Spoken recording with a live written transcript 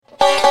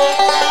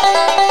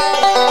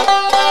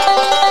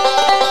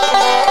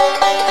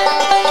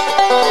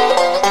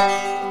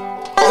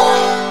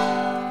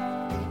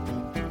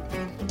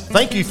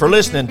Thank you for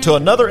listening to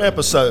another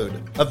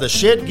episode of the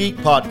Shed Geek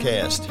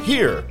Podcast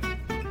here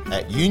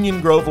at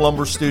Union Grove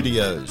Lumber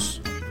Studios.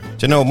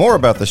 To know more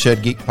about the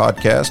Shed Geek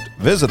Podcast,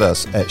 visit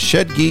us at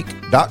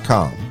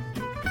shedgeek.com.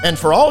 And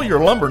for all your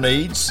lumber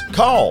needs,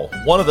 call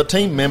one of the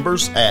team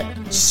members at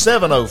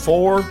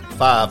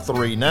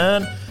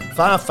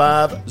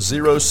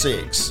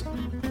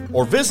 704-539-5506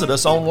 or visit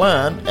us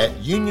online at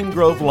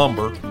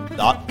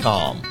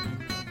uniongrovelumber.com.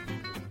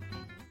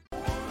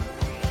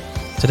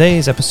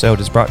 Today's episode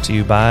is brought to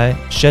you by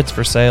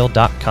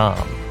shedsforsale.com.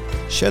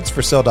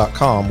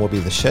 Shedsforsale.com will be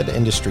the shed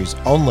industry's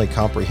only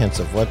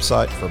comprehensive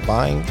website for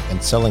buying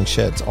and selling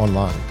sheds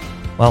online.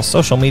 While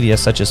social media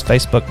such as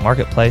Facebook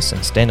Marketplace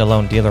and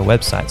standalone dealer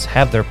websites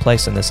have their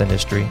place in this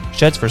industry,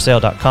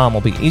 shedsforsale.com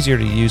will be easier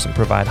to use and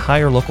provide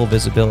higher local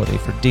visibility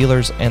for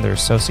dealers and their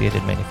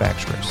associated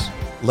manufacturers.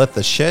 Let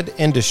the shed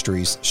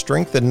industry's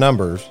strength in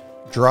numbers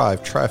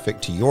drive traffic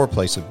to your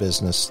place of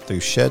business through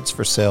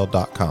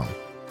shedsforsale.com.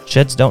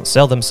 Sheds don't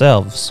sell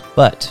themselves,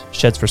 but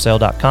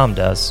shedsforsale.com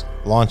does.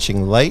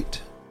 Launching late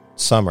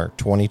summer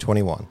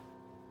 2021.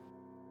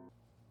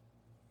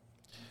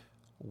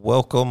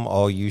 Welcome,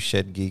 all you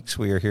shed geeks.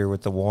 We are here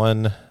with the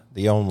one,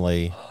 the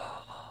only,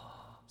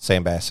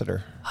 Sam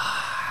Bassiter.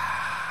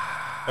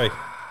 Hey.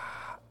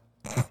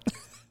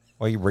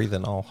 Why are you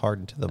breathing all hard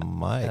into the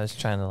mic? I was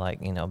trying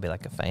to, be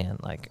like a fan,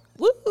 like,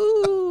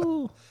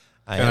 woo!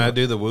 Can I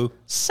do the woo?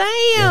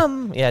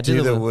 Sam! Yeah, do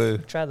the the woo.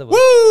 Try the woo.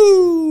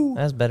 Woo!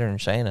 That's better than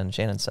Shannon.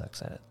 Shannon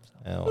sucks at it.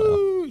 Oh, well.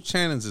 Woo!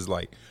 Shannon's is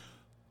like,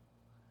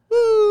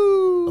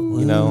 woo!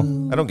 You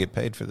know, I don't get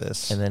paid for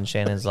this. And then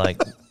Shannon's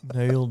like,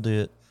 nailed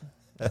it.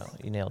 No,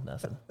 you nailed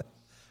nothing.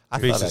 I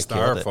Piece thought of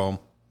I killed it. styrofoam.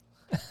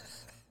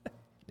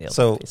 Nailed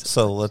So, a piece of-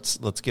 so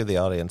let's give the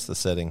audience the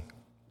setting.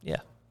 yeah.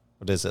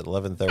 What is it?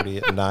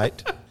 11:30 at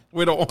night.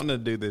 We don't want to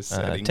do this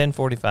setting.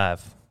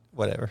 10:45.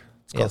 Whatever.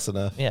 It's close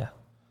enough. Yeah.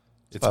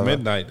 It's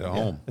midnight at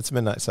home It's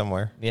midnight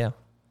somewhere, Yeah.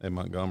 in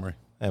Montgomery,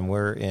 and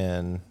we're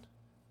in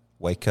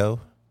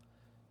Waco,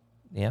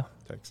 Yeah.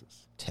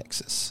 Texas.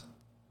 Texas.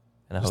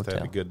 In a Just hotel.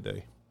 had a good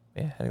day.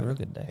 Yeah, had a real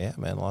good day. Yeah,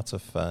 man, lots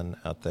of fun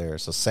out there.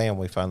 So, Sam,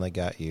 we finally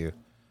got you,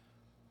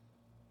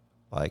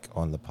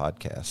 on the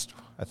podcast.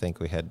 I think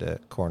we had to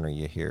corner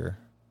you here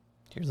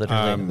You're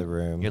literally in the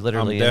room. You're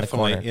literally I'm in the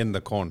definitely corner. in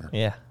the corner.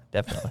 Yeah,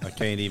 definitely. I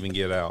can't even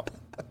get out.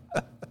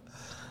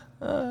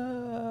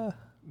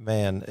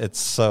 Man,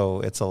 it's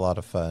a lot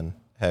of fun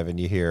having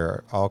you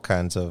here. All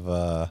kinds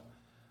of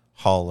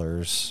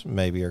haulers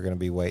maybe are going to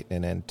be waiting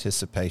in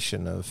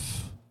anticipation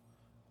of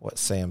what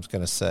Sam's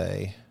going to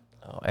say.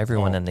 Oh,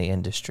 everyone in the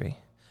industry.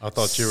 I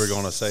thought you were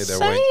going to say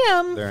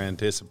Sam! they're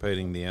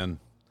anticipating the end.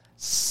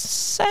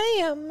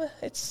 Sam,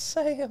 it's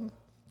Sam.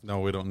 No,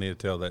 we don't need to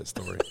tell that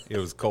story. It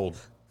was cold.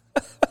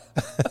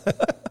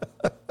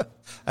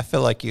 I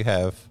feel like you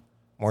have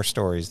more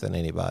stories than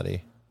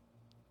anybody.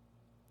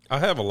 I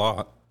have a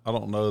lot. I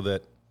don't know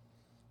that.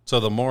 So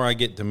the more I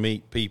get to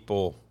meet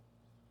people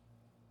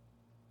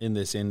in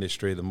this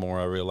industry, the more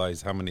I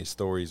realize how many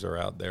stories are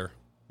out there.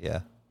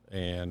 Yeah.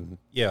 And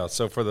yeah,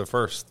 so for the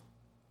first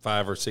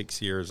 5 or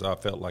 6 years, I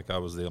felt like I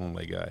was the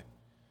only guy.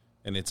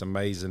 And it's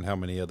amazing how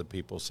many other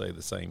people say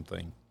the same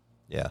thing.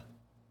 Yeah.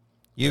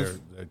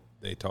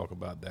 They talk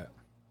about that.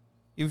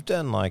 You've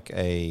done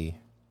a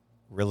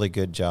really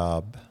good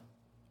job,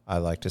 I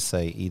like to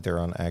say, either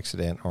on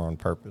accident or on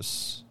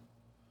purpose,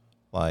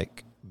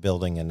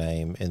 building a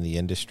name in the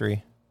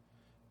industry.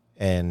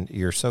 And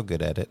you're so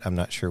good at it, I'm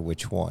not sure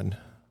which one.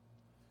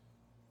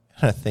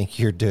 I think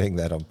you're doing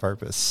that on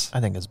purpose.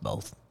 I think it's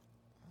both.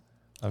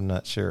 I'm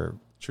not sure.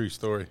 True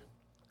story.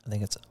 I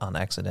think it's on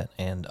accident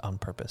and on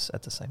purpose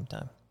at the same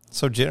time.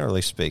 So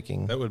generally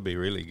speaking, That would be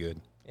really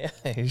good. Yeah,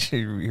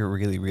 you're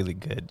really, really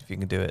good if you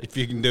can do it. If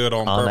you can do it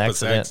on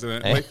purpose,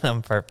 accidentally. and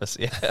on purpose,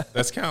 yeah.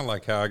 That's kind of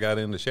like how I got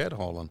into shed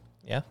hauling.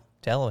 Yeah,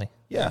 tell me.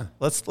 yeah,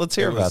 let's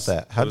hear It about was-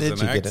 that. How it was did an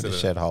you get into accident.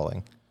 shed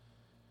hauling?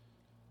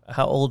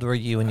 How old were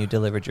you when you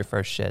delivered your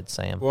first shed,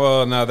 Sam?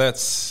 Well, now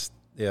that's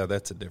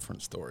a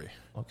different story.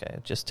 Okay,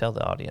 just tell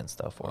the audience,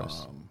 though, for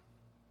us.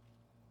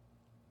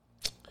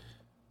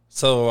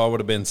 So I would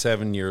have been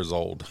 7 years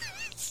old.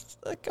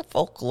 Like a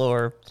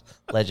folklore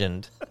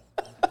legend.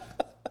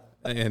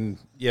 And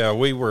yeah,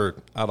 we were,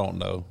 I don't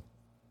know.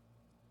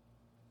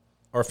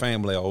 Our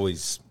family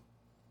always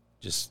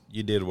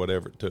you did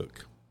whatever it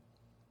took.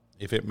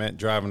 If it meant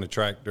driving a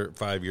tractor at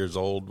 5 years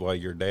old while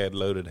your dad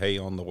loaded hay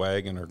on the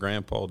wagon or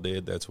grandpa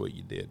did, that's what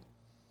you did.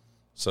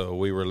 So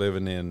we were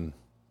living in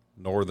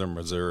northern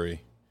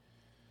Missouri,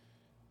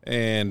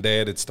 and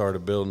Dad had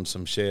started building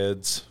some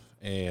sheds,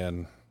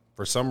 and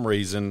for some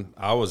reason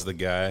I was the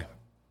guy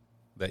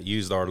that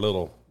used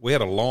we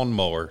had a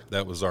lawnmower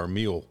that was our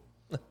mule.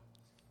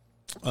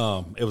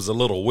 It was a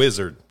little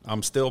Wizard.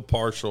 I'm still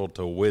partial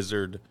to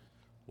Wizard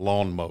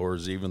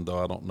lawnmowers, even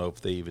though I don't know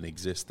if they even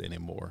exist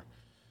anymore,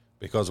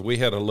 because we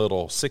had a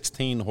little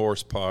 16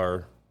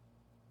 horsepower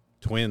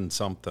twin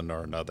something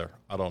or another.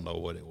 I don't know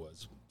what it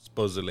was.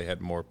 Supposedly had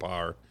more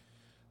power,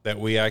 that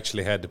we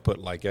actually had to put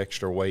like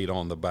extra weight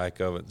on the back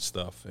of it and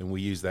stuff. And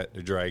we used that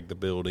to drag the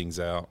buildings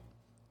out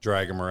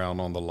drag them around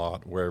on the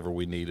lot wherever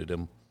we needed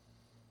them.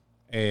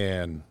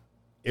 And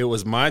it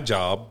was my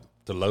job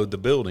to load the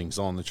buildings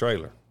on the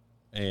trailer.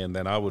 And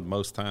then I would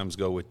most times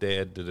go with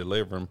Dad to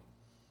deliver them.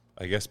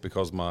 I guess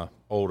because my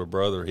older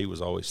brother, he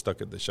was always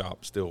stuck at the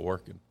shop still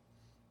working.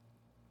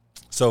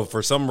 So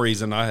for some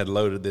reason, I had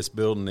loaded this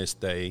building this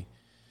day,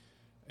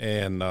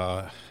 and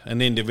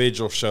an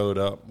individual showed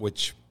up,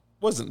 which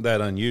wasn't that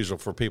unusual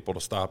for people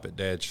to stop at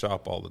Dad's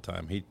shop all the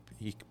time. He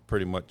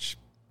pretty much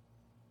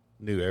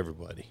knew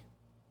everybody.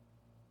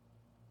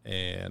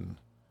 And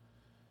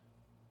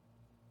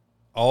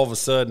all of a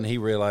sudden, he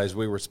realized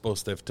we were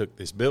supposed to have took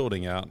this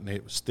building out, and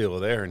it was still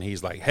there. And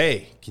he's like,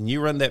 hey, can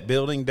you run that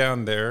building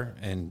down there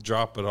and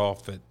drop it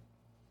off at,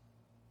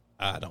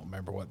 I don't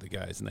remember what the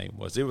guy's name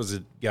was. It was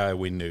a guy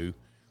we knew.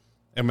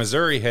 And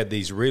Missouri had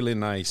these really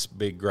nice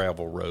big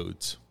gravel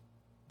roads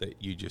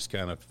that you just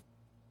kind of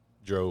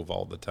drove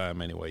all the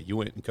time anyway. You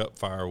went and cut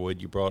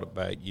firewood, you brought it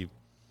back, you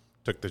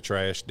took the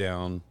trash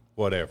down,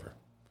 whatever.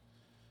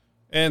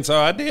 And so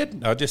I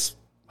did. I just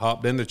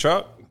hopped in the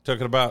truck, took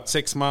it about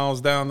 6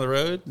 miles down the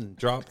road and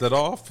dropped it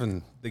off.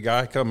 And the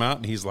guy come out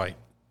and he's like,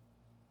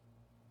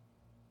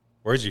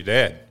 where's your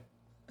dad?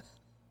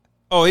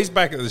 Oh, he's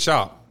back at the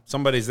shop.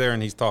 Somebody's there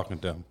and he's talking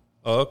to him.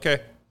 Oh,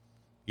 okay.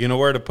 You know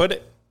where to put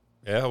it?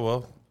 Yeah,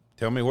 well,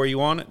 tell me where you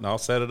want it and I'll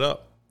set it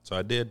up. So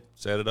I did.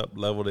 Set it up,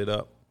 leveled it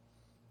up,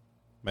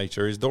 made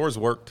sure his doors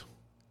worked.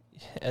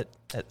 At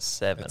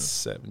 7. At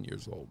 7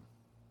 years old.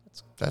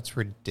 That's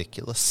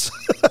ridiculous.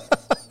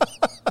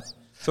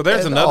 So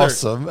there's and another.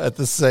 awesome at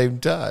the same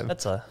time.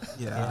 That's a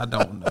I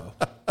don't know.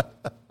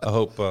 I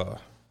hope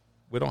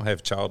we don't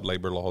have child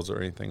labor laws or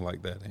anything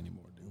like that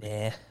anymore, do we?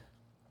 nah.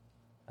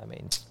 I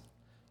mean,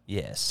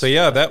 yes. So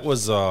yeah, that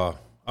was I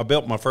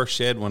built my first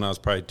shed when I was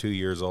probably 2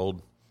 years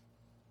old.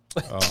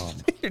 Are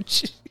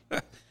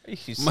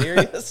you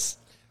serious?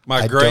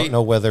 I don't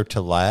know whether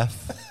to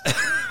laugh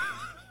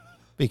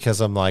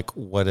because I'm like,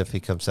 what if he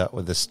comes out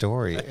with a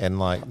story and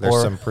like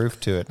there's some proof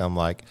to it? And I'm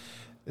like,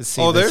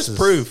 see, there's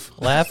proof.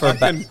 Laugh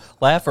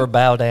or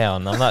bow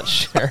down. I'm not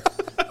sure.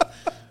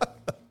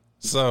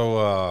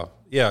 So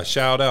yeah,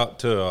 shout out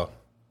to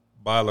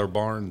Byler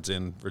Barnes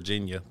in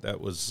Virginia.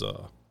 That was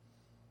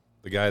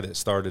the guy that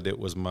started it.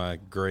 Was my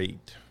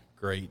great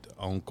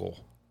uncle,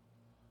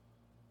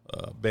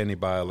 Benny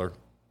Byler,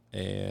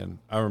 and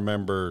I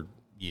remember,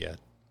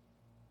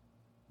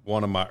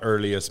 one of my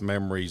earliest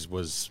memories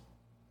was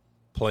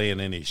playing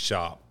in his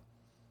shop.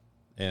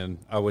 And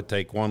I would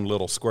take one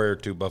little square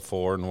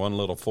 2x4 and one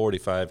little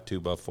 45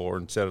 2x4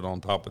 and set it on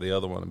top of the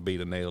other one and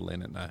beat a nail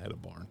in it, and I had a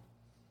barn.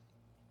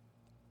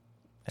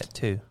 At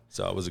 2.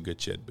 So I was a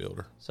good shed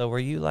builder. So were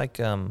you like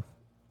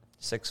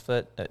 6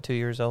 foot at 2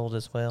 years old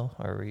as well,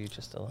 or were you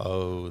just a?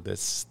 Oh,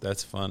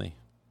 that's funny.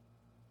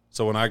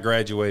 So when I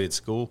graduated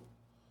school,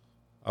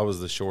 I was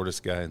the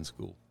shortest guy in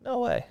school. No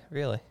way,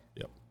 really?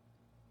 Yep,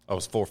 I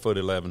was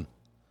 4'11".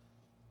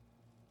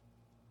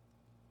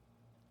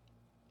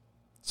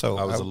 So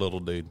I was a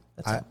little dude.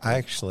 I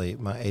actually,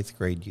 my 8th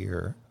grade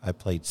year, I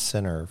played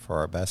center for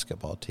our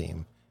basketball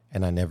team,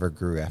 and I never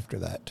grew after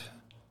that.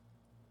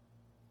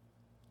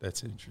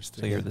 That's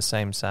interesting. So you're the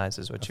same size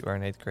as what you were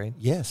in 8th grade?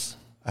 Yes.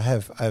 I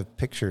have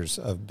pictures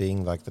of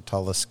being like the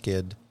tallest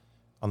kid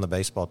on the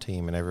baseball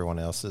team, and everyone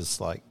else is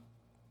like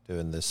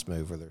doing this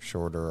move, or they're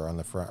shorter or on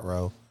the front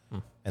row.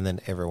 And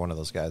then every one of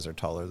those guys are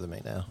taller than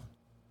me now.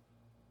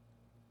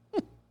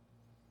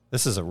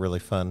 This is a really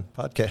fun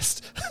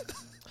podcast.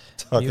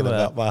 Talking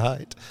about my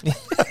height.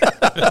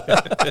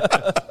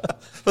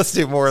 Let's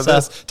do more of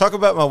this. Talk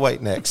about my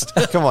weight next.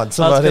 Come on,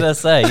 somebody. I was going to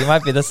say, you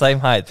might be the same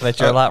height, but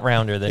you're a lot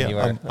rounder than you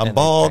are. I'm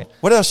bald.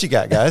 What else you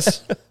got,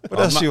 guys? What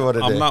else you want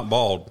to do? I'm not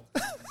bald.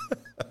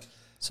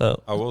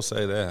 So I will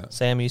say that.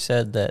 Sam, you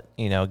said that,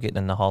 getting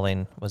into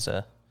hauling was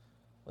a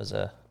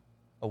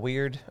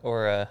weird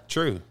or a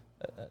True.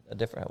 A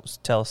different.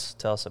 Tell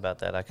us about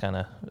that. I kind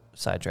of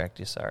sidetracked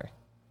you. Sorry.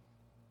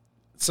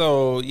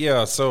 So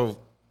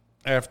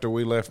after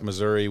we left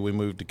Missouri, we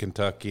moved to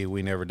Kentucky.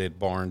 We never did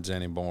barns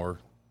anymore.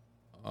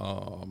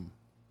 And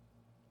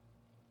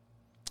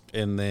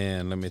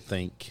then let me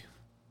think.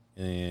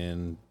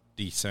 In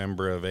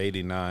December of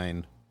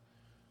 '89,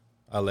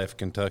 I left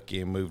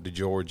Kentucky and moved to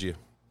Georgia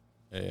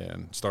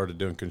and started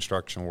doing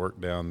construction work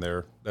down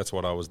there. That's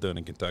what I was doing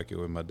in Kentucky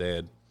with my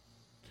dad.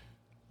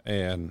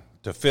 And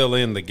to fill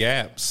in the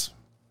gaps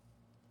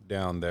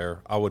down there,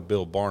 I would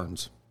build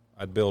barns.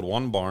 I'd build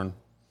one barn,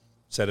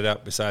 set it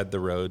out beside the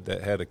road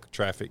that had a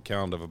traffic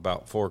count of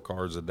about 4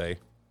 cars a day.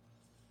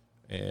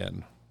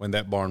 And when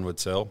that barn would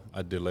sell,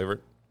 I'd deliver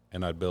it,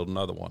 and I'd build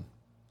another one.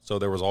 So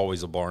there was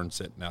always a barn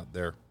sitting out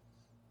there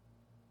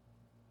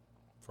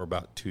for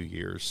about 2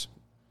 years.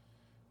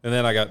 And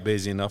then I got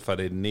busy enough I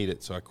didn't need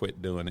it, so I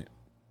quit doing it.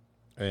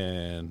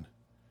 And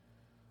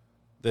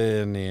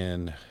then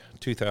in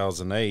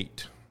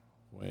 2008,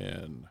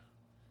 when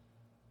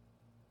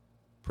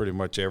pretty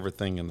much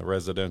everything in the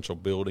residential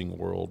building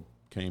world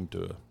came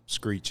to a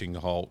screeching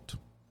halt,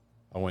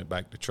 I went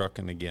back to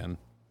trucking again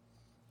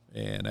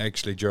and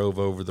actually drove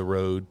over the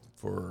road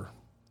for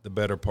the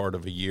better part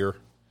of a year.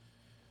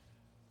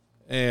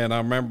 And I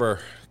remember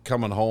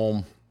coming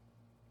home.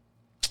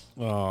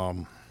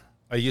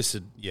 I used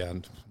to,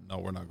 no,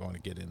 we're not going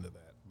to get into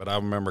that. But I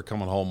remember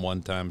coming home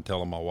one time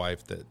telling my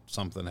wife that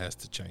something has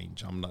to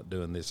change. I'm not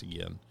doing this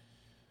again.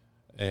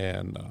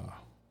 And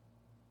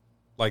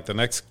like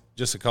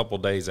just a couple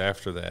of days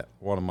after that,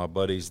 one of my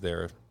buddies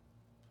there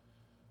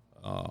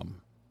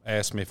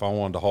asked me if I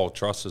wanted to haul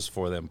trusses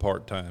for them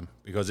part-time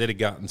because it had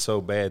gotten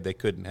so bad they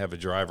couldn't have a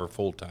driver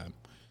full-time.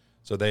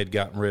 So they had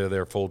gotten rid of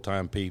their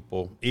full-time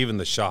people. Even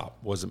the shop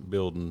wasn't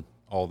building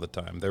all the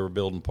time. They were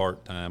building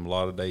part-time. A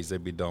lot of days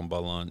they'd be done by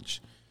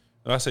lunch.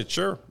 And I said,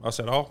 sure. I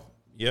said,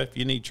 if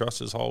you need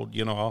trusses hauled,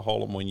 I'll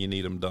haul them when you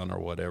need them done or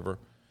whatever.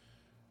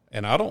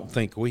 And I don't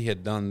think we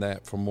had done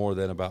that for more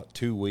than about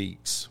 2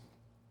 weeks.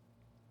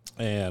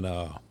 And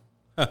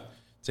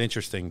it's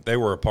interesting. They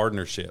were a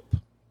partnership.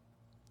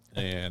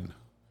 And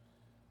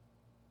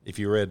if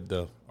you read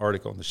the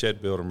article in the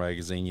Shed Builder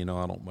magazine,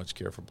 I don't much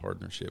care for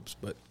partnerships.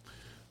 But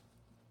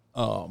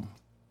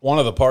one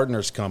of the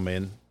partners come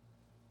in,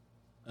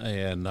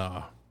 and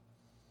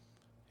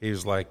he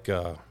was like,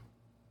 you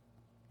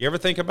ever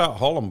think about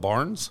hauling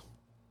barns?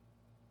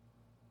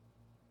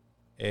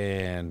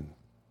 And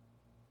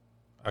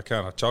I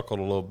kind of chuckled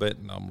a little bit,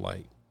 and I'm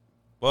like,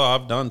 well,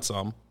 I've done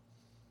some.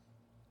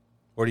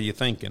 What are you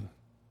thinking?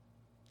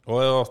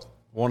 Well,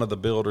 one of the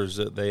builders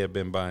that they had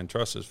been buying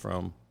trusses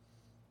from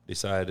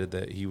decided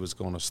that he was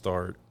going to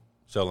start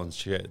selling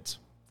sheds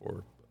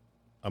for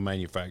a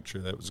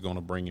manufacturer that was going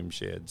to bring him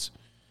sheds.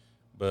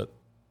 But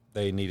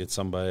they needed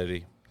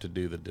somebody to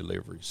do the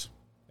deliveries.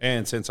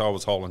 And since I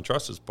was hauling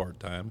trusses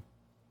part-time,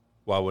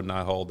 why wouldn't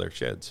I haul their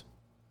sheds?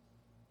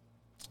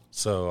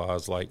 So I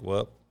was like,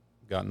 well,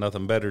 got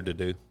nothing better to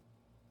do.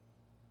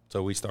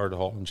 So we started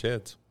hauling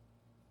sheds.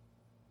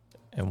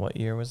 And what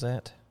year was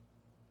that?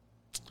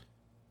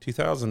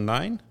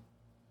 2009?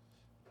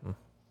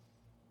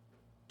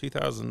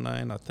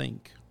 2009, I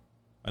think.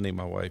 I need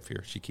my wife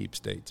here. She keeps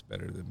dates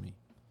better than me.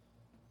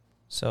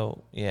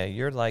 So, yeah,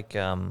 you're like,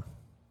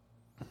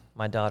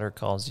 my daughter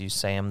calls you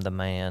Sam the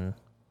Man.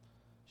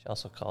 She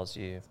also calls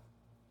you,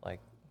 like,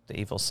 the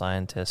evil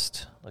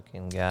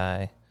scientist-looking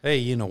guy. Hey,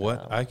 you know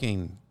what?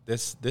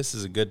 This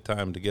is a good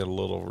time to get a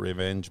little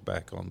revenge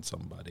back on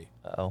somebody.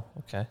 Oh,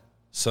 okay.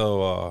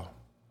 So,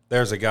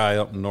 there's a guy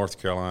up in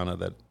North Carolina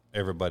that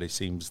everybody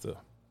seems to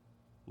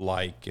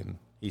like, and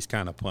he's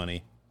kind of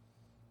punny.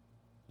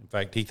 In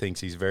fact, he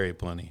thinks he's very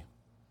punny.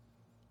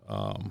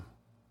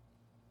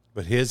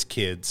 But his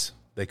kids,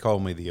 they call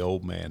me the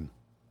old man.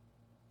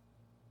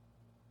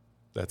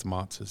 That's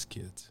Motz's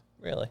kids.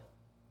 Really?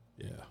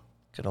 Yeah.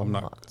 Good old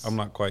Motz. I'm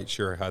not quite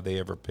sure how they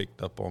ever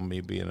picked up on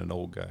me being an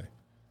old guy,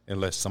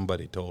 unless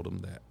somebody told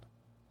them that.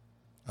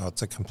 Oh,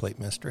 it's a complete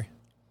mystery.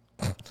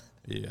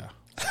 Yeah.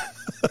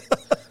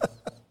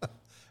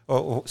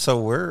 Oh,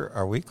 so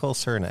are we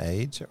closer in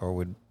age,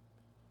 or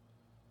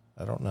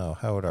I don't know.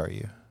 How old are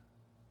you?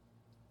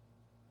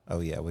 Oh,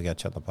 yeah, we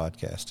got you on the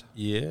podcast.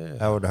 Yeah.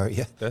 How old are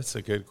you? That's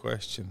a good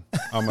question.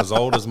 I'm as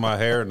old as my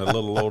hair and a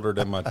little older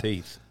than my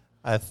teeth.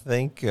 I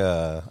think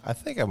I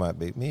might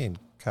be, me and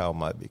Kyle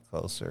might be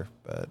closer,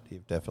 but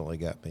you've definitely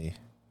got me.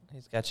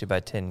 He's got you by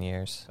 10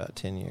 years. About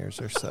 10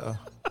 years or so.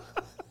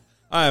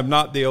 I am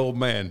not the old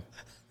man.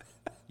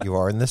 You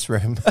are in this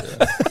room.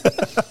 Yeah.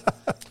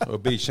 It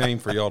would be a shame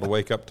for y'all to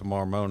wake up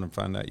tomorrow morning and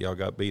find out y'all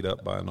got beat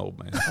up by an old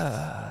man.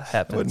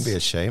 Happens. Wouldn't be a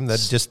shame.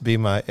 That'd just be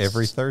my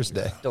every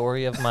Thursday.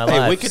 Story of my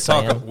life.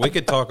 We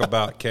could talk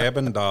about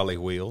cabin dolly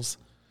wheels.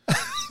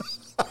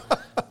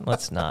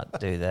 Let's not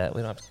do that.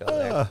 We don't have to go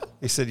there.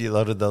 You said you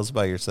loaded those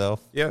by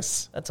yourself?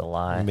 Yes. That's a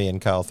lie. Me and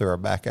Kyle threw our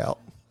back out.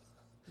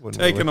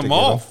 Taking them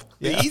off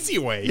the easy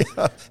way.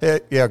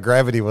 Yeah,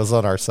 gravity was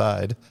on our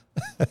side.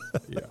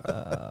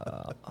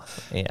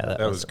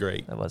 That was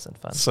great. That wasn't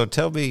fun. So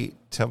tell me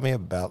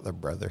about the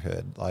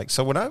brotherhood. Like,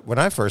 so when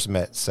I first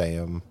met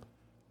Sam,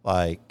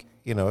 like,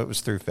 it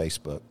was through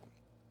Facebook.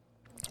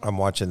 I'm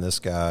watching this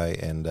guy,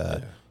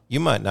 and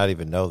you might not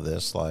even know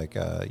this. Like,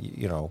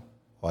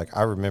 like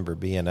I remember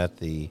being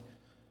at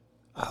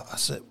I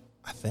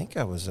think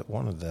I was at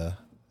one of the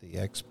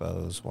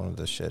expos, one of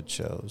the shed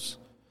shows,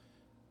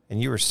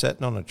 and you were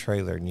sitting on a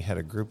trailer, and you had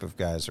a group of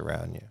guys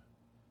around you.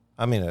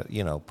 I mean,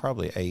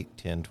 probably 8,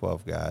 10,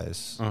 12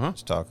 guys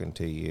was talking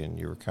to you, and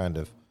you were kind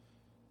of,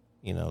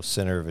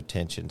 center of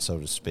attention, so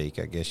to speak,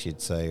 I guess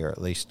you'd say, or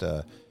at least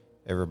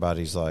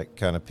everybody's like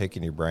kind of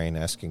picking your brain,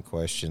 asking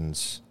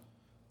questions.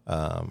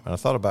 And I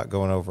thought about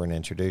going over and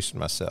introducing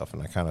myself,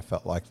 and I kind of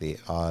felt like the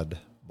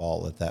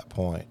oddball at that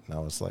point. And I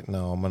was like,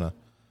 no, I'm gonna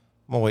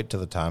wait till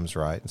the time's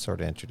right and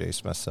sort of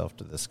introduce myself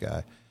to this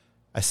guy.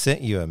 I sent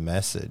you a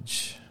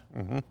message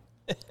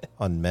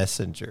on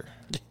Messenger.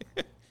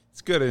 It's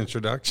a good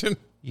introduction.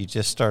 You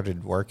just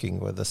started working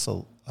with us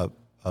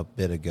a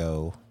bit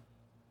ago,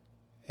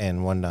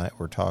 and one night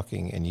we're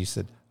talking, and you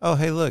said, oh,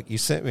 hey, look, you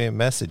sent me a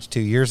message 2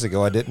 years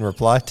ago I didn't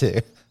reply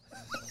to.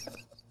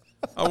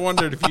 I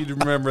wondered if you'd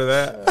remember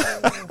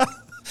that.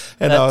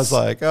 And I was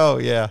like, oh,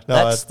 yeah. No,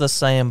 that's the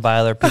Sam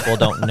Byler people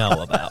don't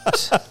know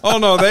about. Oh,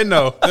 no, they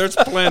know. There's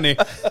plenty.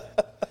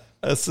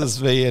 This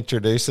is me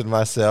introducing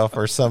myself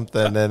or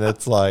something, and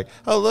it's like,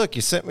 oh, look,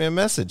 you sent me a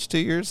message 2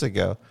 years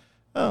ago.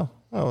 Oh,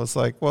 I was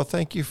like, well,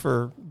 thank you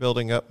for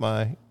building up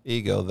my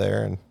ego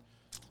there and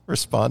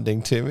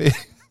responding to me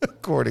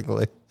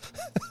accordingly.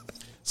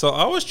 So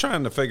I was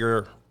trying to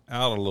figure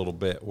out a little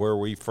bit where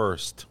we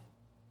first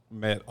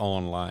met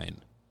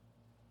online.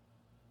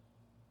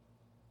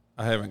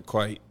 I haven't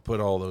quite put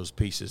all those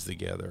pieces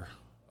together.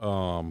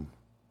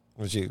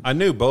 Was you? I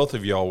knew both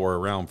of y'all were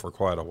around for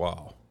quite a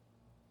while.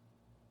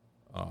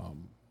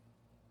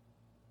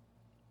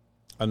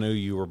 I knew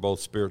you were both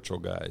spiritual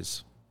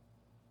guys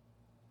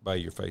by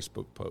your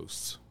Facebook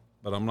posts,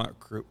 but I'm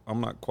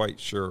not quite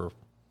sure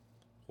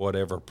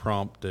whatever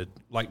prompted.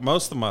 Like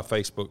most of my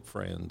Facebook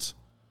friends,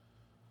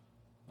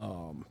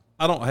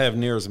 I don't have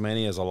near as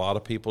many as a lot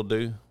of people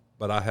do,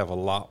 but I have a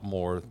lot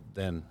more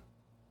than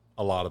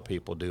a lot of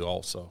people do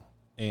also.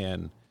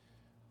 And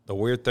the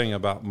weird thing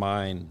about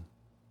mine,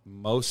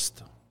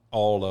 most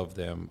all of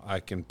them, I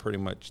can pretty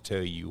much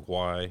tell you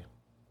why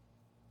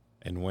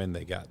and when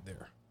they got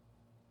there.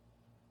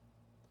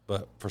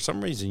 But for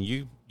some reason,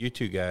 you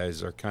two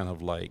guys are kind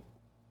of like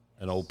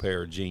an old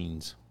pair of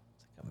jeans.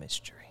 It's like a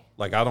mystery.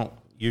 Like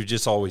you've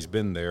just always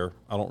been there.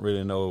 I don't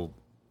really know.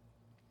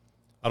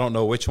 I don't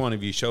know which one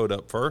of you showed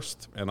up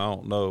first, and I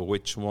don't know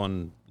which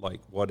one, like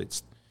what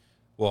it's.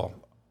 Well,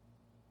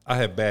 I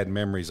have bad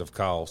memories of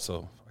Kyle,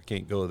 so I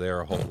can't go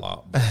there a whole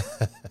lot.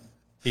 But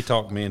he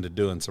talked me into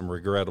doing some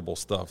regrettable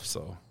stuff,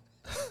 so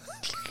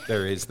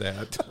there is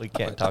that. We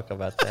can't talk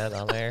about that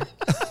on air.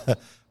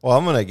 Well,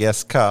 I'm going to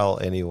guess Kyle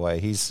anyway.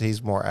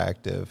 He's more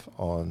active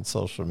on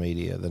social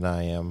media than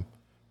I am,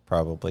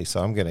 probably.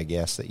 So I'm going to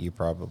guess that you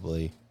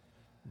probably.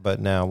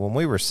 But now, when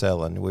we were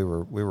selling, we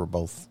were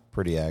both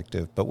pretty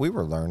active, but we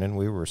were learning.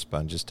 We were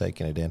sponges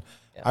taking it in.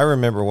 Yeah. I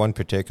remember one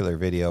particular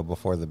video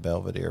before the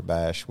Belvedere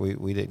Bash.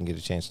 We didn't get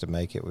a chance to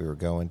make it. We were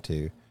going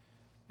to,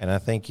 and I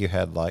think you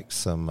had like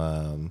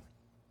some,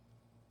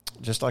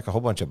 just like a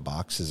whole bunch of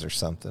boxes or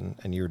something,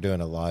 and you were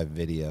doing a live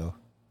video.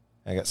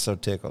 I got so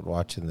tickled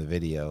watching the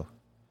video.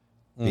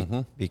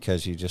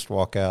 Because you just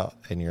walk out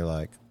and you're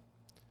like,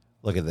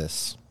 look at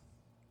this.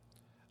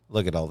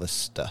 Look at all this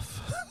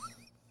stuff.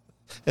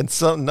 And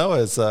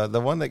Noah's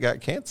the one that got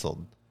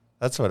canceled.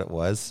 That's what it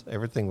was.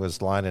 Everything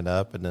was lining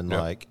up, and then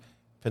like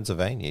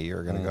Pennsylvania, you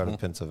were going to go to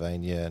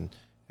Pennsylvania, and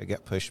it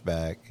got pushed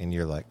back, and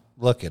you're like,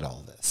 look at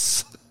all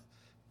this.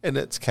 And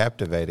it's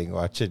captivating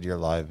watching your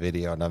live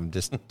video, and I'm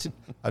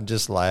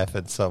just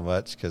laughing so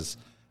much because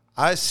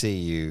I see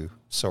you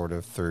sort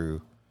of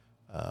through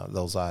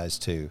those eyes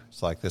too.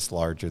 It's like this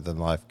larger than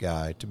life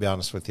guy. To be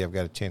honest with you, I've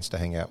got a chance to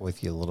hang out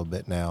with you a little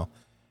bit now,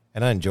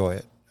 and I enjoy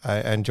it.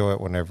 I enjoy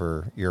it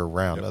whenever you're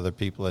around other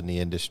people in the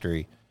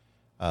industry,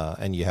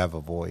 and you have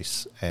a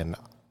voice, and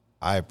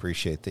I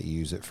appreciate that you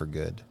use it for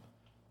good.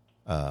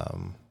 I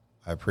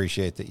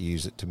appreciate that you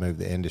use it to move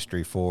the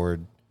industry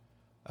forward.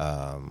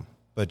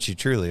 But you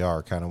truly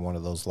are kind of one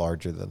of those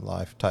larger than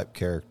life type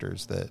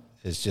characters that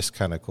is just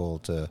kind of cool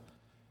to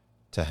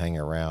hang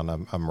around.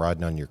 I'm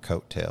riding on your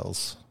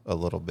coattails a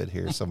little bit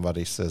here.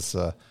 Somebody says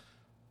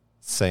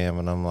Sam,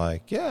 and I'm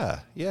like,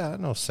 yeah, I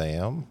know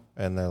Sam.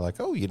 And they're like,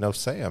 oh, you know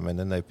Sam. And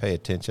then they pay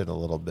attention a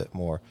little bit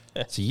more.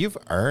 So you've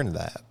earned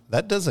that.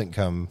 That doesn't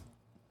come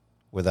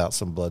without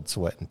some blood,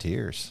 sweat, and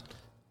tears.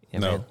 Yeah,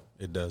 no, man.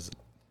 It doesn't.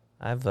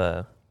 I've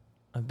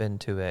been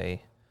to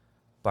a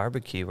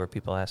barbecue where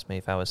people asked me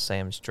if I was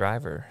Sam's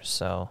driver.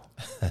 So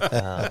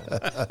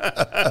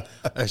a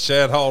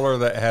shed hauler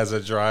that has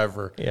a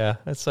driver. Yeah,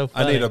 that's so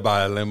funny. I need to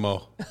buy a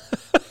limo.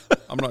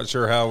 I'm not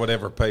sure how I would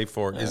ever pay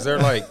for it. Is there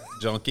like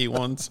junky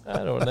ones?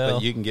 I don't know.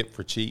 That you can get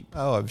for cheap?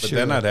 Oh, I'm but sure.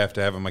 Then I'd have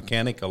to have a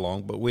mechanic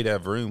along, but we'd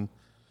have room.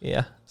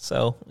 Yeah.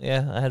 So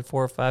I had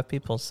 4 or 5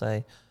 people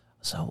say,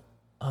 "So,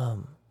 are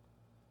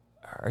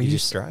you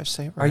just drive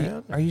Sam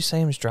around? Are you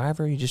Sam's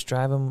driver? You just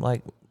drive him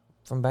like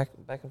from back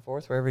and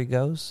forth wherever he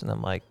goes?" And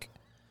I'm like,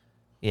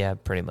 "Yeah,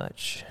 pretty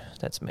much.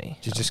 That's me."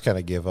 Did you just kind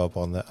of give up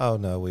on the? Oh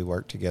no, we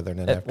work together, and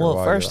then after a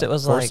while, at first it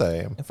was like,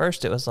 at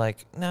first it was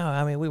like, no,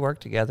 I mean we work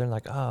together, and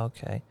like, oh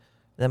okay.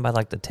 Then by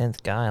like the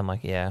 10th guy, I'm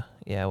like, I'm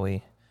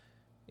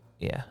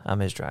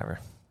his driver.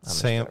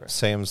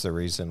 Sam's the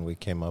reason we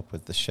came up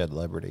with the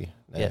Shedlebrity name.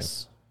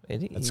 Yes,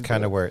 that's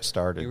kind of where it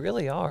started. You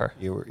really are.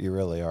 You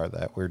really are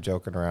that. We were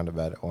joking around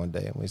about it one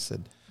day, and we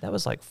said that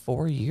was like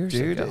 4 years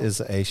ago. Dude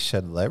is a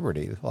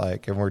Shedlebrity,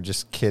 like, and we're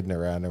just kidding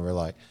around, and we're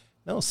like,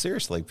 no,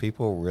 seriously,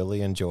 people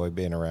really enjoy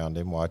being around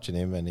him, watching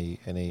him, and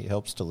he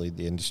helps to lead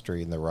the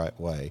industry in the right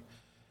way.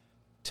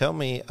 Tell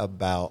me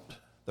about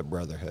the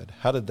Brotherhood.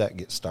 How did that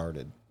get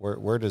started?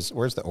 Where's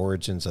the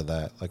origins of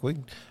that? Like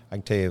I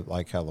can tell you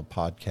like how the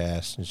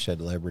podcast and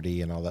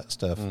Shedlebrity and all that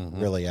stuff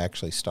really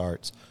actually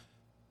starts.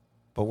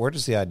 But where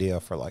does the idea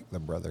for like the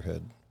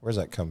Brotherhood? Where does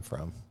that come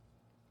from?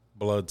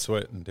 Blood,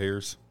 sweat, and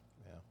tears.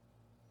 Yeah.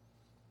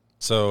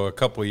 So a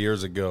couple of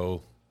years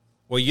ago,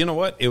 well, you know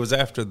what? It was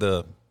after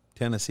the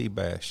Tennessee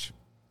Bash.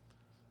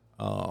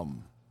 The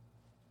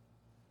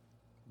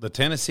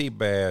Tennessee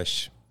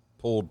Bash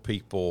pulled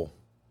people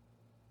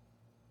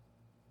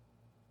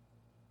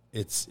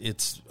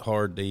it's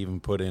hard to even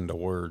put into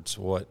words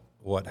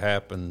what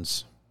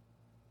happens.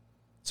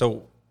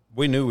 So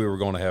we knew we were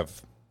going to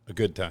have a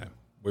good time.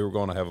 We were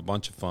going to have a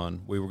bunch of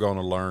fun. We were going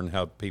to learn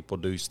how people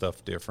do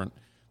stuff different.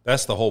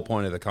 That's the whole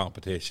point of the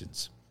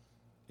competitions,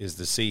 is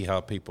to see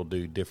how people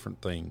do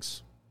different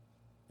things.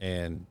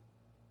 And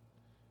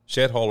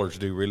shed haulers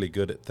do really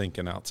good at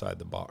thinking outside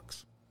the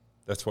box.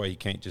 That's why you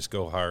can't just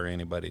go hire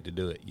anybody to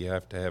do it. You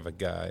have to have a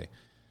guy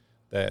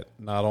that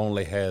not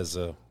only has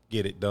a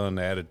get-it-done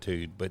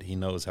attitude, but he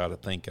knows how to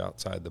think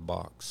outside the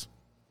box.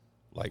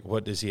 Like,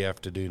 what does he have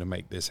to do to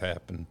make this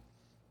happen?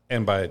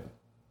 And by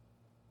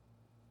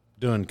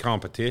doing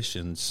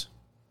competitions,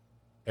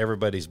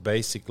 everybody's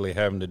basically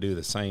having to do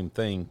the same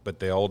thing, but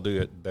they all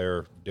do it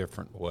their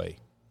different way,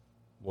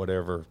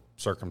 whatever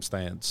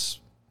circumstance.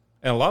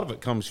 And a lot of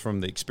it comes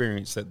from the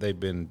experience that they've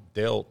been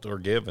dealt or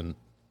given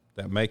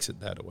that makes it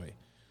that way.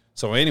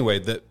 So anyway,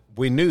 that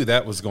we knew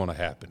that was going to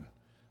happen.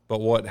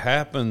 But what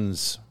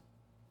happens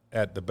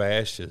at the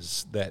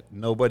bashes that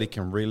nobody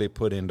can really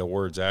put into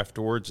words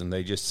afterwards, and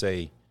they just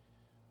say,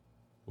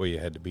 well, you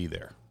had to be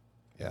there.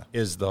 Yeah.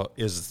 Is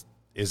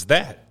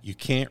that you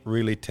can't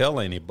really tell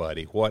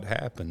anybody what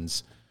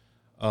happens,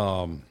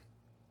 the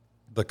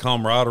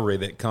camaraderie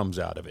that comes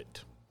out of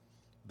it,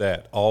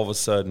 that all of a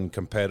sudden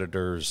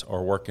competitors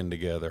are working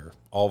together.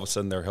 All of a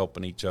sudden they're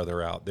helping each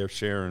other out. They're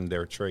sharing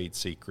their trade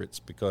secrets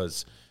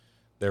because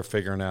they're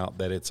figuring out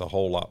that it's a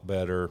whole lot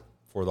better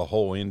for the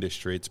whole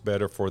industry. It's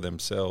better for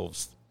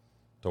themselves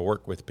to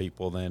work with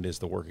people than it is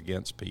to work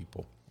against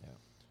people. Yeah.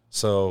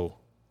 So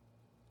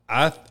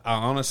I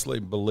honestly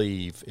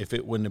believe if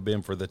it wouldn't have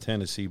been for the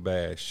Tennessee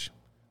Bash,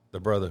 the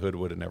Brotherhood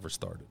would have never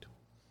started.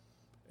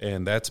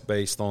 And that's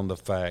based on the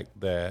fact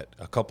that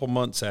a couple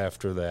months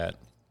after that,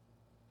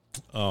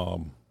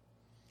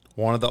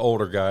 one of the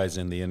older guys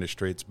in the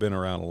industry, it's been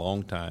around a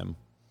long time,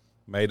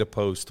 made a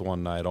post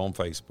one night on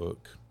Facebook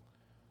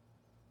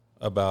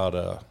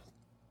about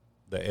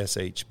the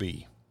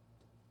SHB,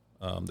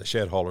 the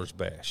Shed Haulers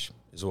Bash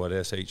is what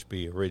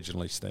SHB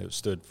originally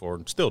stood for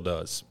and still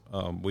does.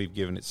 We've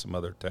given it some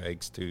other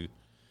tags too.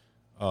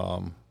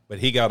 But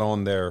he got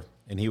on there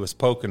and he was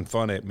poking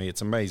fun at me.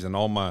 It's amazing.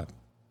 All my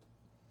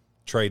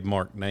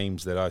trademark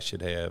names that I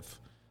should have,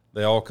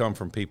 they all come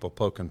from people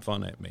poking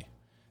fun at me.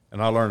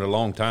 And I learned a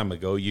long time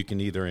ago, you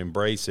can either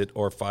embrace it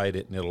or fight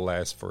it and it'll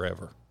last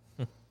forever.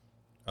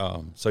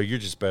 So you're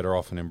just better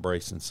off in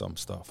embracing some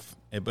stuff.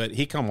 But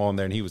he come on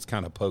there and he was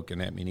kind of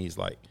poking at me and he's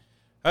like,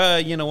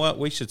 you know what?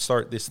 We should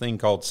start this thing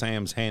called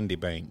Sam's Handy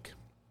Bank,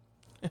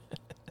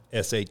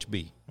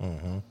 SHB.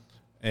 Mm-hmm.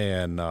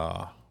 And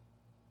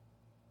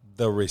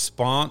the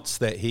response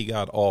that he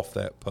got off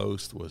that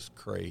post was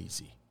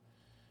crazy.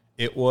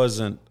 It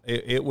wasn't.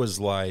 It was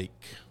like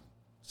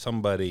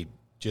somebody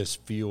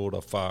just fueled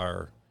a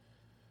fire,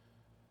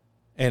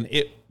 and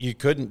you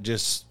couldn't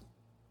just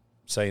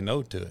say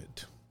no to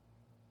it.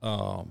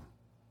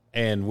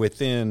 And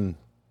within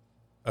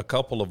a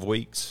couple of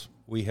weeks,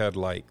 we had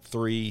like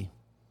 3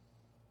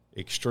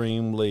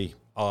 extremely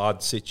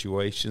odd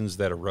situations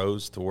that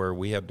arose to where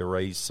we had to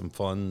raise some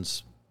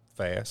funds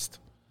fast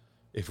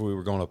if we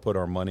were going to put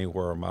our money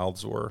where our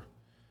mouths were.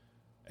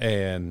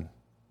 And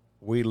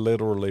we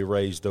literally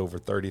raised over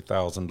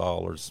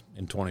 $30,000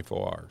 in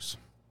 24 hours.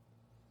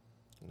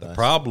 Nice. The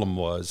problem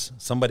was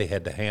somebody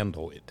had to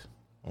handle it.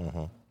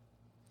 Uh-huh.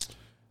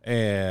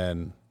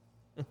 And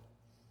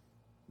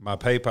my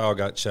PayPal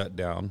got shut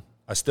down.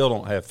 I still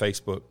don't have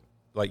Facebook.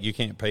 Like, you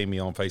can't pay me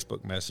on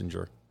Facebook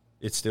Messenger.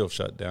 It's still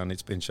shut down.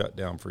 It's been shut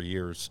down for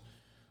years.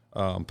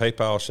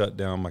 PayPal shut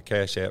down. My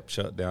Cash App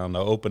shut down. I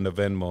opened a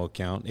Venmo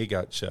account. It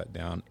got shut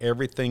down.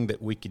 Everything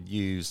that we could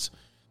use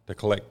to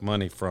collect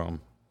money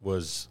from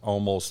was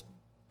almost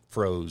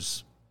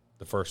froze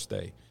the first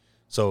day.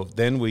 So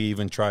then we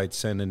even tried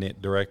sending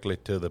it directly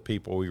to the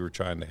people we were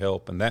trying to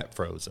help, and that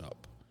froze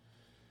up.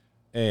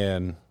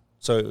 And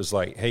so it was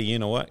like, hey, you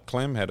know what?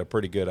 Clem had a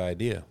pretty good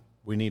idea.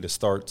 We need to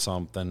start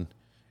something.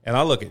 And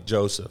I look at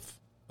Joseph.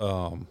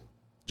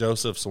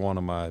 Joseph's one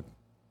of my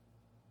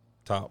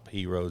top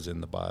heroes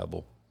in the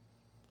Bible.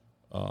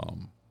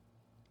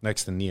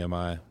 Next to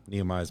Nehemiah.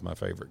 Nehemiah's my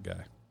favorite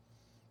guy.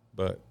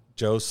 But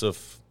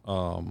Joseph,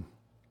 when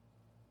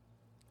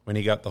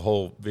he got the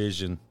whole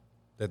vision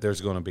that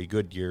there's going to be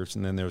good years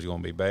and then there's going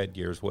to be bad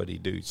years, what did he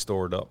do? He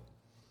stored up.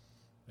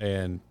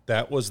 And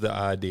that was the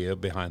idea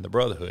behind the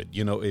Brotherhood.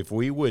 You know, if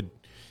we would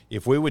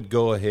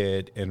go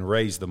ahead and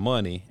raise the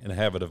money and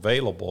have it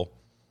available,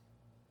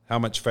 how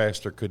much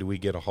faster could we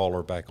get a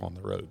hauler back on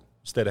the road?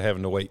 Instead of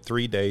having to wait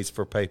 3 days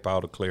for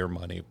PayPal to clear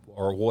money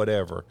or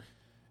whatever,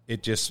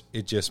 it just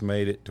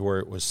made it to where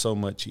it was so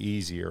much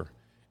easier.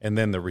 And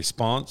then the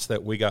response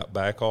that we got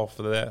back off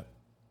of that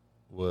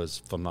was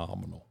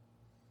phenomenal.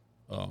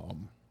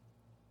 And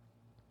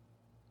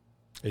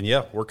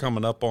yeah, we're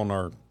coming up on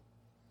our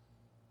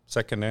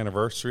 2nd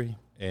anniversary,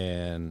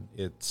 and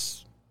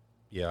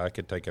I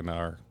could take an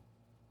hour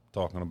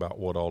talking about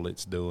what all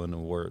it's doing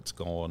and where it's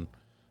going,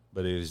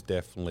 but it is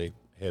definitely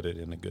headed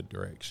in a good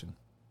direction.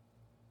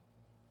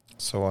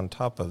 So on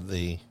top of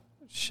the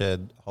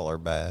Shed Hauler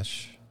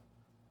Bash,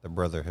 the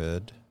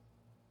Brotherhood.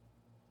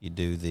 You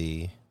do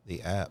the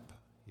app.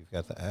 You've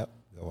got the app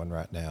going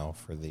right now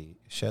for the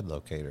shed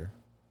locator.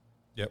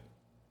 Yep.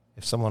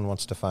 If someone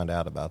wants to find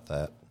out about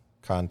that,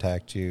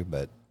 contact you,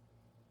 but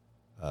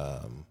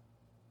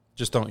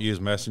just don't use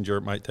Messenger.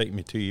 It might take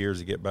me 2 years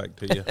to get back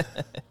to you.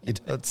 you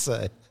don't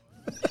say.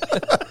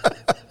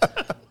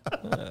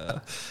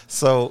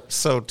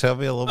 So tell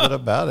me a little bit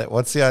about it.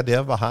 What's the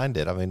idea behind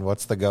it? I mean,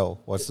 what's the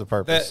goal? What's the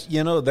purpose?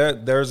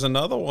 There's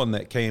another one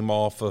that came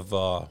off of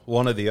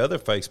one of the other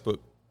Facebook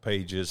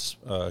pages,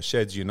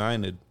 Sheds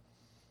United,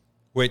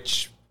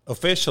 which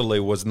officially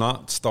was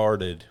not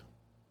started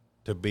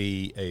to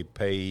be a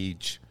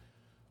page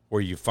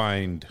where you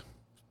find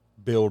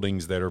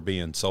buildings that are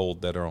being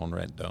sold that are on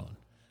rent-to-own.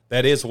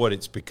 That is what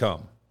it's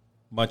become,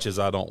 much as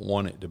I don't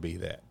want it to be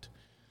that.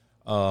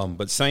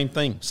 But same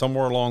thing,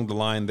 somewhere along the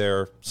line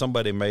there,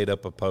 somebody made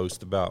up a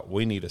post about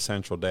we need a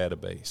central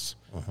database,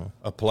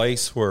 a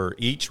place where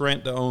each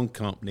rent-to-own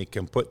company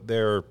can put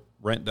their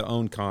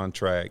rent-to-own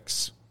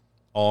contracts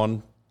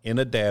in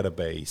a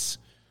database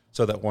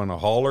so that when a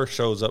hauler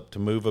shows up to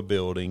move a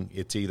building,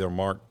 it's either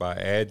marked by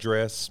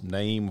address,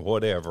 name,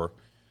 whatever,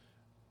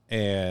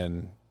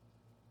 and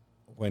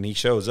when he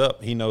shows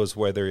up, he knows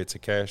whether it's a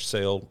cash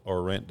sale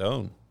or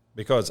rent-to-own.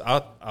 Because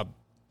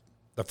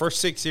the first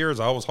 6 years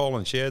I was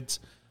hauling sheds,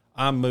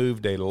 I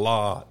moved a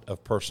lot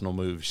of personal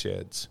move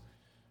sheds.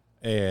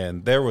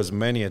 And there was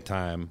many a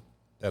time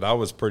that I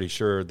was pretty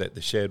sure that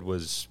the shed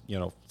was,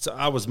 so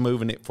I was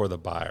moving it for the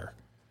buyer.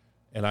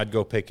 And I'd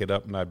go pick it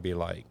up and I'd be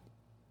like,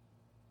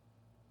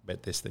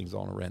 bet this thing's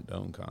on a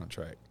rent-to-own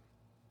contract.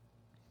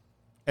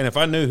 And if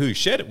I knew whose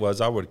shed it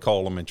was, I would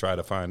call them and try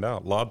to find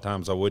out. A lot of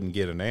times I wouldn't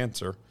get an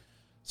answer.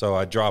 So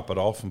I'd drop it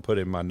off and put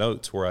it in my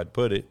notes where I'd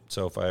put it.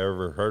 So if I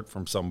ever heard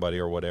from somebody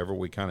or whatever,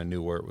 we kind of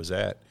knew where it was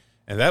at.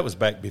 And that was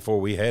back before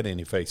we had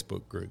any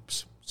Facebook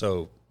groups.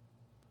 So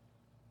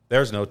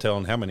there's no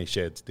telling how many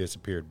sheds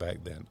disappeared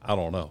back then. I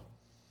don't know.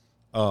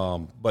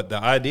 But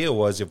the idea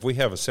was if we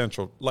have a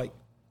central, like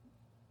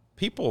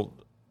people,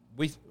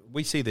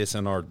 we see this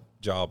in our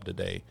job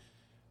today.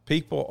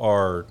 People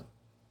are,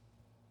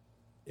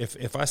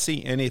 if I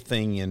see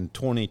anything in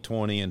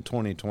 2020 and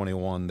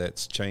 2021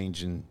 that's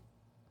changing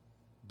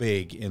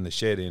big in the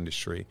shed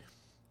industry,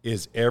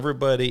 is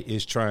everybody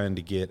is trying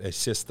to get a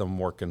system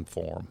working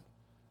for them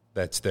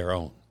that's their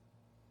own.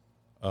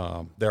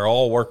 They're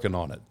all working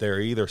on it. They're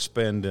either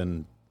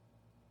spending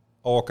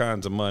all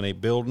kinds of money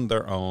building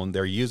their own,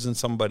 they're using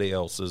somebody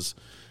else's,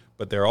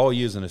 but they're all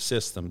using a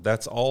system.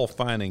 That's all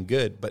fine and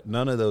good, but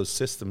none of those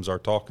systems are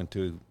talking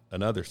to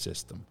another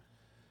system.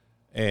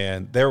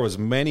 And there was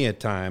many a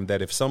time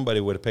that if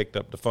somebody would have picked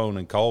up the phone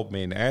and called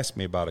me and asked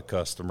me about a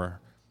customer,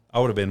 I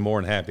would have been more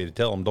than happy to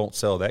tell them, don't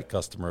sell that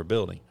customer a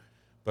building.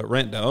 But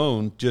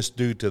rent-to-own, just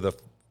due to the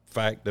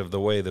fact of the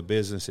way the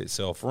business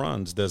itself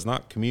runs, does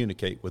not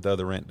communicate with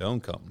other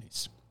rent-to-own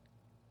companies.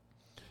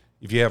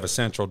 If you have a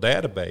central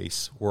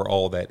database where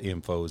all that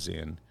info's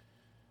in,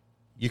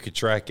 you could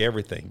track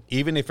everything.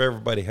 Even if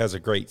everybody has a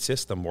great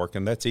system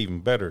working, that's even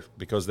better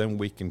because then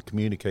we can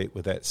communicate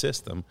with that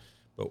system.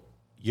 But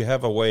you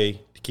have a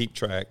way to keep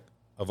track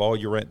of all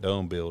your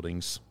rent-to-own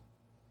buildings.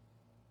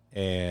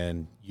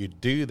 And you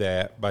do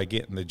that by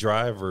getting the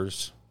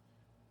drivers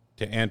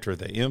to enter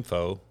the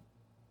info,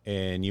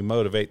 and you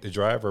motivate the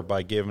driver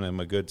by giving him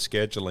a good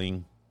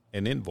scheduling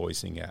and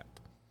invoicing app.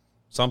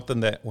 Something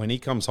that when he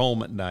comes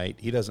home at night,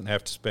 he doesn't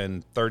have to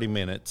spend 30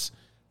 minutes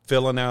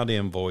filling out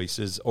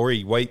invoices, or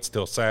he waits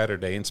till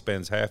Saturday and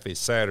spends half his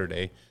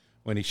Saturday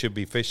when he should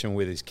be fishing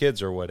with his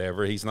kids or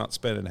whatever. He's not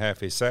spending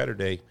half his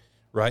Saturday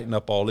writing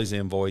up all his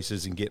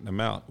invoices and getting them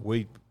out.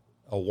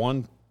 A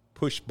one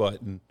push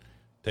button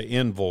to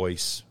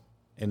invoice,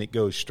 and it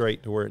goes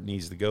straight to where it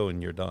needs to go,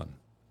 and you're done.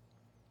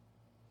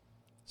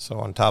 So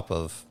on top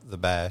of the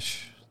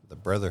Bash, the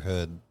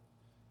Brotherhood,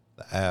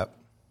 the app,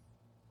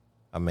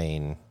 I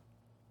mean,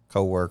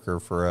 coworker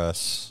for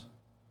us,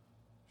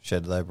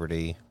 Shed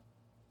Liberty.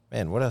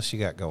 Man, what else you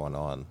got going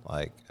on?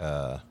 Like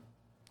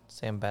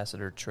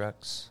Sambassador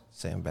Trucks.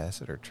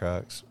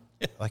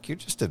 Like, you're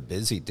just a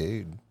busy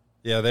dude.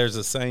 Yeah, there's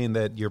a saying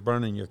that you're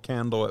burning your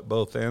candle at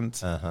both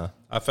ends. Uh-huh.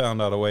 I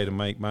found out a way to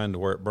make mine to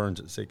where it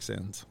burns at 6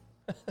 ends.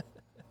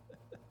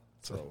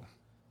 So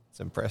it's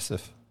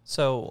impressive.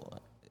 So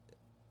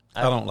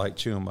I don't like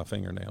chewing my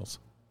fingernails.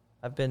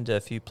 I've been to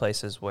a few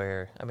places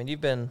where, I mean,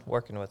 you've been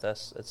working with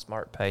us at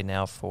SmartPay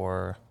now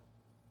for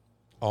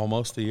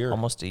almost a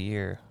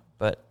year.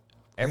 But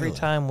every Really?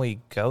 time we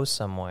go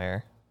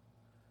somewhere,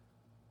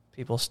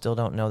 people still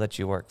don't know that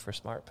you work for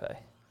SmartPay.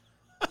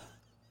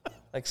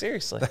 Like,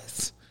 seriously.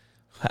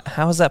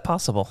 How is that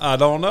possible? I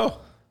don't know.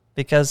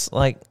 Because,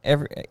 like,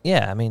 I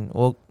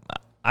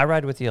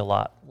ride with you a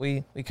lot.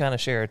 We kind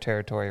of share a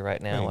territory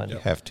right now. And You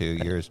have to.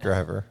 You're his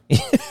driver.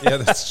 Yeah,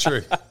 that's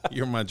true.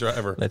 You're my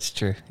driver. That's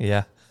true,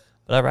 yeah.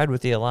 But I ride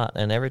with you a lot,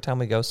 and every time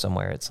we go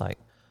somewhere, it's like,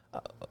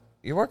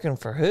 you're working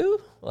for who?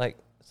 Like,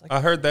 it's like,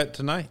 I heard that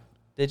tonight.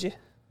 Did you?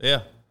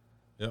 Yeah.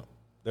 Yep.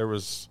 There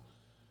was,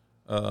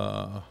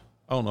 I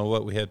don't know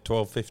what, we had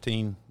 12,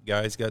 15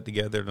 guys got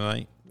together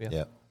tonight.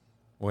 Yep.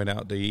 went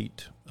out to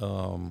eat.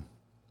 One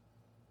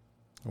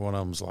of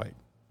them's like,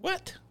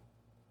 "What?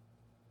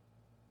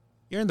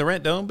 You're in the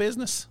rent-to-own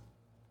business?"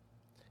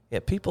 Yeah,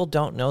 people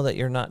don't know that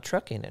you're not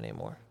trucking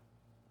anymore.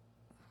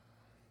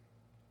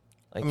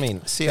 Like, I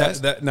mean, see,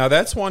 Now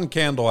that's one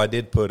candle I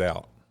did put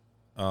out.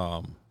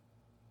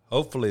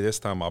 Hopefully this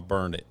time I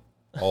burned it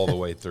all the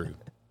way through.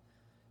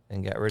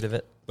 and got rid of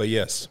it. But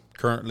yes,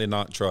 currently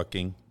not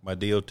trucking. My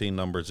DOT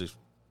numbers is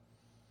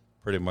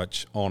pretty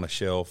much on a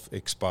shelf,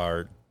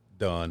 expired,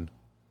 done.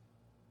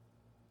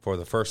 For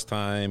the first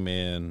time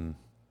in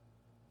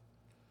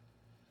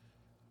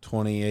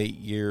 28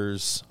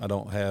 years, I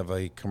don't have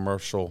a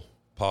commercial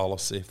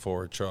policy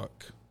for a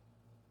truck.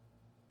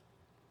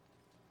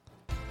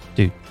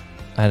 Dude,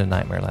 I had a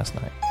nightmare last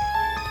night.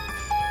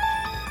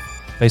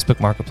 Facebook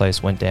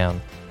Marketplace went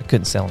down. I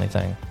couldn't sell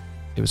anything.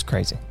 It was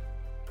crazy.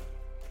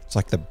 it's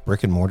like the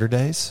brick and mortar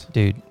days.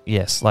 Dude,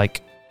 yes.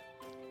 Like,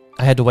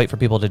 I had to wait for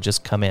people to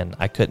just come in.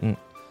 There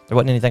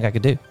wasn't anything I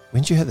could do.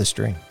 When did you have this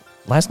dream?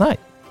 Last night.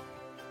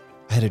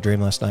 I had a dream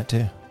last night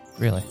too.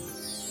 Really?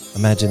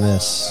 Imagine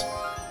this.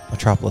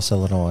 Metropolis,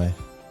 Illinois,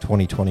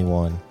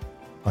 2021.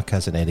 My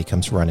cousin Eddie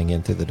comes running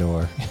in through the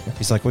door.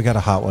 He's like, we got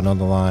a hot one on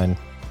the line.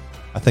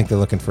 I think they're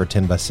looking for a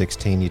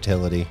 10x16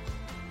 utility,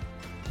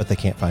 but they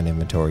can't find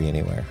inventory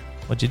anywhere.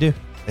 What'd you do?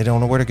 They don't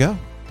know where to go.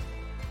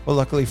 Well,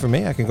 luckily for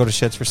me, I can go to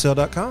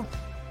shedsforsale.com.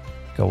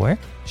 Go where?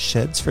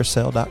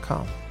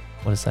 Shedsforsale.com.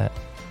 What is that?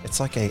 It's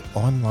like a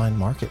online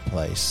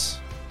marketplace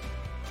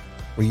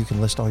where you can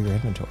list all your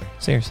inventory.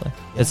 Seriously.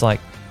 Yeah. It's like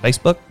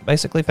Facebook,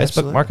 basically. Facebook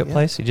Absolutely,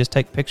 Marketplace. You just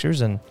take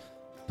pictures and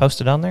post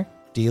it on there?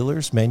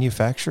 Dealers,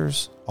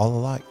 manufacturers, all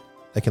alike.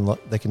 They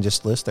can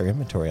just list their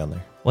inventory on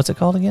there. What's it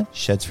called again?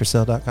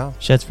 Shedsforsale.com.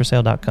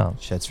 Shedsforsale.com.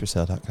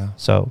 Shedsforsale.com.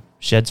 So,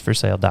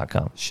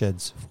 shedsforsale.com.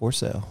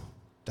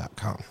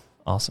 Shedsforsale.com.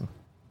 Awesome.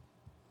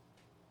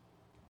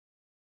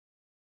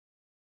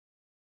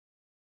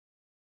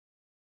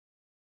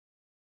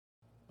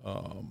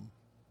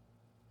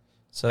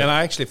 So, And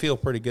I actually feel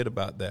pretty good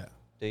about that.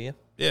 do you?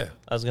 Yeah.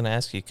 I was going to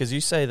ask you, because you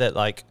say that,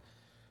 like,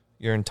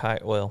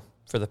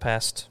 for the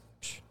past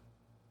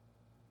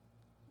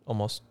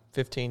almost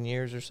 15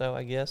 years or so,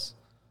 I guess,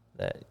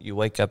 that you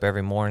wake up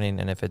every morning,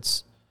 and if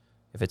it's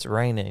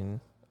raining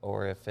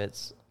or if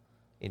it's,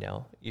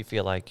 you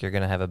feel like you're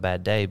going to have a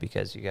bad day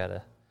because you got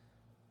to,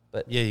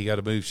 Yeah, you got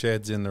to move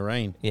sheds in the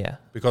rain. yeah.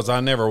 Because I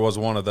never was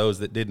one of those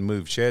that didn't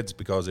move sheds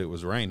because it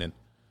was raining.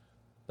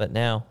 But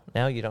now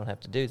you don't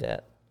have to do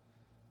that.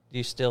 Do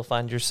you still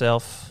find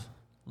yourself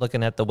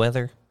looking at the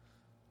weather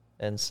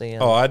and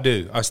seeing? Oh, I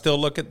do. I still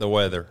look at the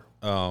weather.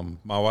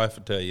 My wife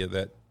will tell you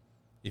that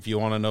if you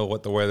want to know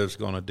what the weather's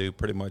going to do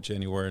pretty much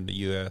anywhere in the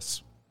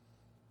U.S.,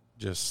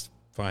 just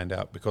find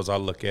out, because I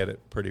look at it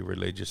pretty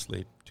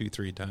religiously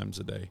 2-3 times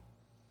a day.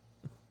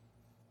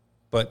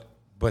 But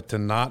to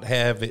not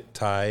have it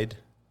tied,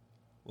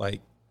 like,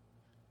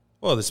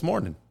 well, this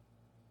morning,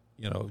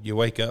 you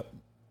wake up,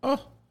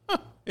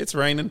 it's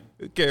raining.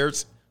 Who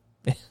cares?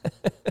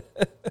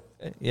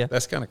 Yeah.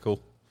 That's kind of cool.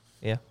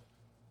 Yeah.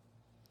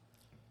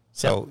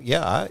 So,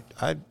 yeah,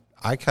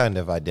 I kind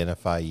of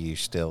identify you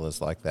still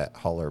as like that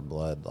hauler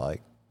blood.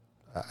 Like,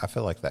 I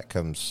feel like that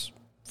comes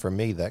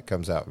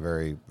out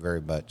very,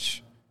 very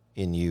much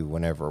in you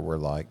whenever we're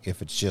like,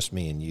 if it's just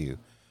me and you,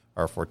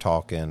 or if we're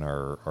talking,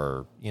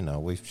 or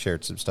we've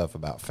shared some stuff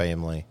about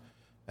family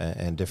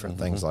and different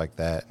things like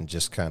that, and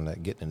just kind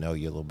of getting to know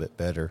you a little bit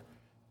better.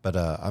 But,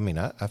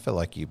 I feel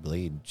like you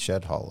bleed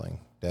shed hauling,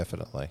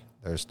 definitely.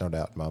 There's no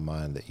doubt in my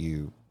mind that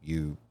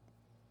you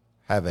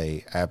have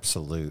a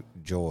absolute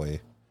joy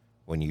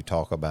when you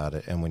talk about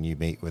it and when you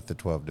meet with the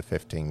 12 to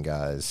 15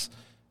 guys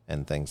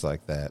and things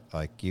like that.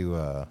 Like you,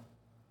 I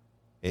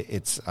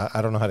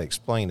don't know how to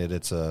explain it.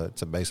 It's a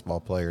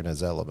baseball player in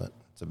his element.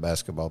 It's a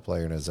basketball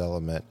player in his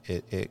element.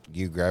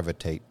 You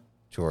gravitate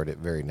toward it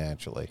very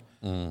naturally.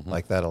 Mm-hmm.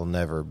 Like that'll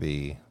never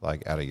be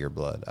like out of your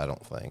blood, I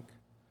don't think.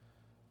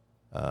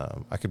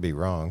 I could be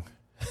wrong.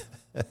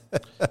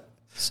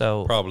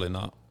 So Probably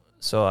not.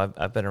 So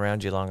I've been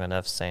around you long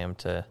enough, Sam,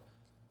 to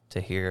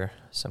hear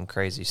some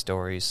crazy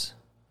stories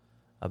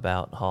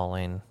about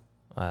hauling,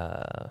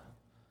 about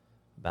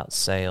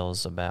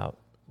sales, about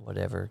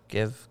whatever.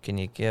 Can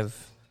you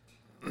give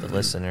the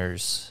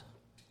listeners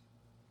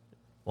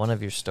one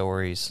of your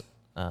stories,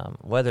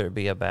 whether it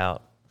be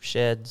about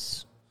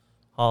sheds,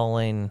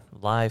 hauling,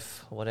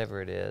 life,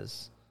 whatever it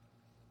is?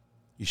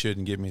 You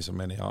shouldn't give me so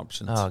many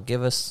options. Oh,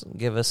 give us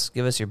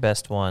your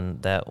best one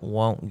that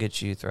won't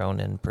get you thrown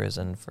in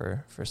prison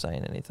for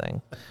saying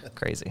anything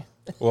crazy.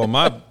 Well,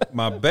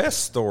 my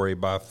best story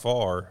by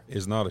far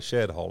is not a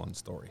shed hauling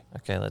story.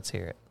 Okay, let's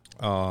hear it.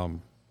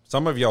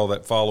 Some of y'all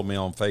that follow me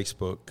on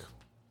Facebook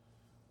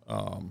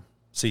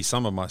see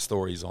some of my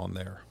stories on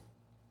there.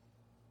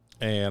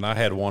 And I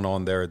had one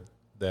on there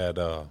that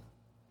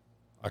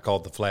I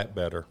called the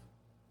flatbedder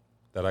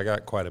that I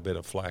got quite a bit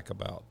of flack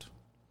about,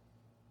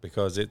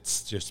 because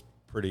it's just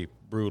pretty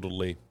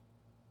brutally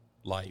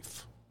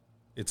life.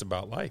 It's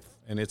about life,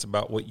 and it's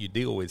about what you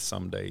deal with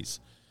some days.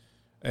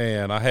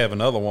 And I have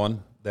another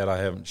one that I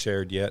haven't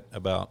shared yet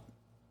about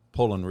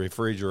pulling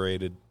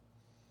refrigerated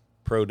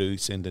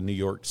produce into New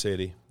York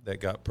City that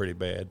got pretty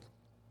bad.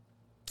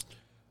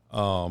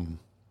 And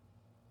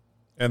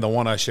the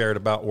one I shared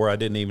about where I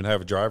didn't even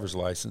have a driver's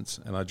license,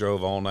 and I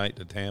drove all night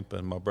to Tampa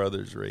in my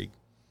brother's rig.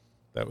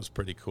 That was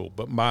pretty cool.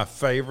 But my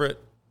favorite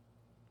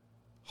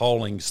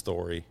hauling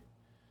story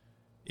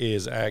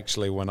is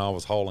actually when I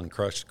was hauling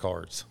crushed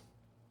cars.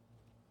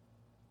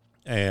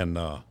 And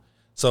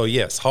so,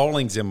 yes,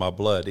 hauling's in my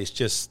blood. It's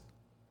just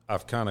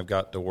I've kind of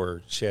got to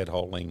where shed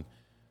hauling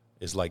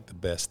is like the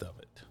best of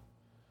it.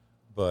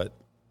 But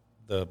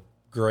the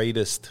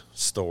greatest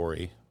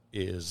story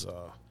is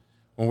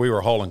when we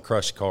were hauling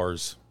crushed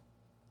cars,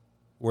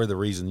 we're the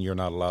reason you're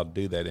not allowed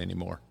to do that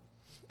anymore.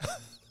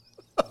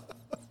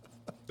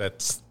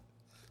 That's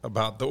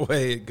about the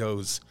way it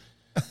goes.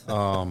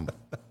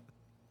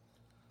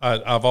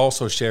 I've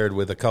also shared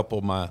with some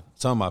of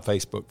my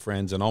Facebook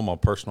friends, and all my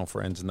personal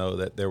friends know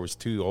that there was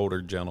two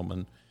older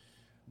gentlemen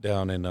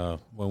down in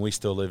when we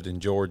still lived in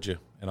Georgia,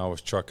 and I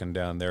was trucking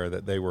down there,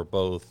 that they were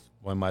both,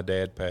 when my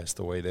dad passed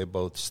away, they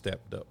both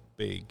stepped up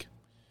big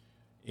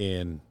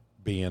in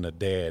being a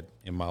dad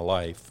in my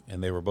life,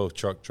 and they were both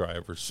truck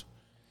drivers.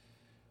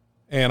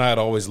 And I'd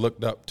always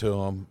looked up to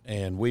them,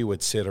 and we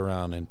would sit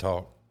around and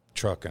talk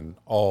trucking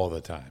all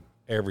the time.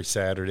 Every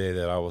Saturday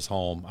that I was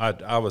home,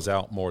 I was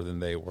out more than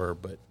they were,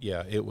 but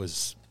yeah, it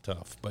was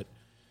tough. But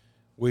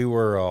we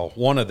were,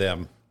 one of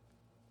them,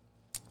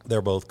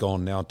 they're both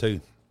gone now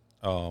too,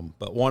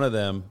 but one of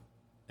them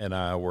and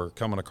I were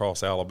coming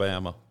across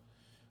Alabama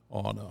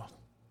on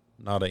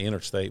not an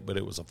interstate, but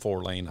it was a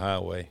 4-lane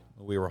highway.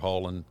 We were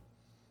hauling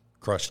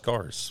crushed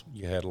cars.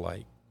 You had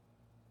like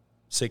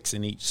 6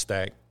 in each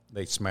stack.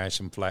 They'd smash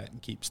them flat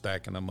and keep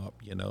stacking them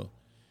up,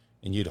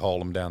 and you'd haul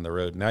them down the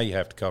road. Now you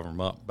have to cover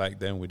them up. Back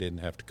then we didn't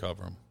have to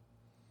cover them.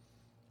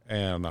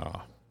 And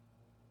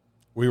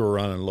we were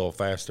running a little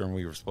faster than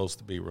we were supposed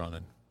to be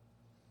running.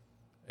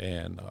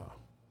 And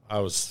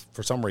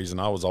for some reason,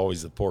 I was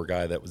always the poor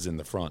guy that was in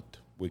the front.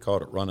 We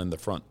called it running the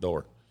front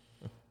door.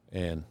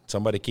 And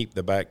somebody keep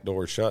the back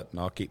door shut, and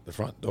I'll keep the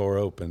front door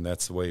open.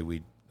 That's the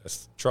way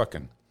that's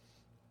trucking.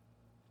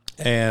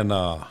 And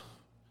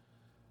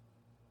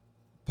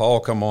Paul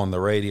come on the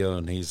radio,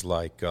 and he's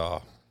like,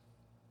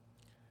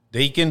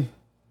 Deacon,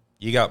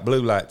 you got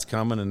blue lights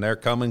coming, and they're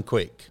coming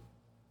quick.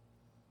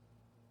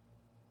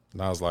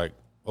 And I was like,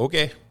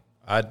 okay.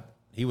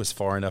 He was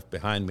far enough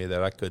behind me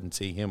that I couldn't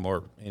see him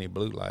or any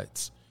blue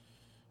lights.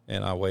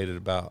 And I waited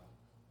about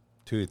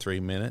 2 or 3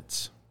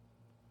 minutes.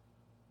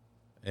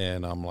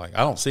 And I'm like, I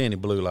don't see any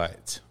blue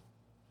lights.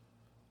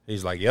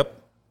 He's like, yep,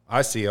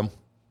 I see them.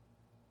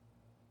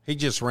 He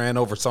just ran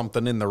over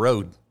something in the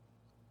road.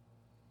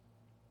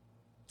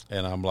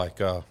 And I'm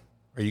like, are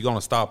you going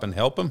to stop and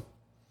help him?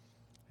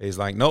 He's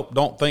like, nope,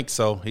 don't think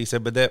so. He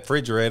said, but that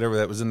refrigerator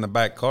that was in the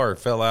back car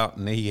fell out,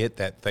 and he hit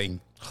that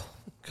thing. Oh,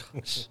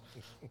 gosh.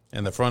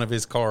 And the front of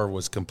his car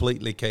was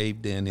completely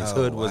caved in. His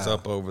hood was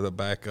up over the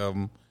back of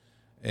him.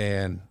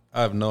 And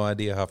I have no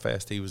idea how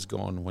fast he was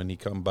going when he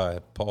come by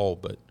Paul,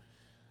 but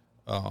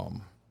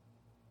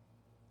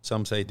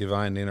some say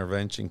divine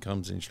intervention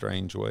comes in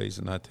strange ways,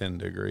 and I tend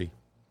to agree.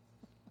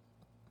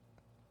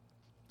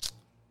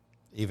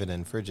 Even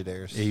in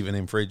Frigidaires. Even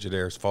in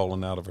Frigidaires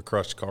falling out of a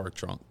crushed car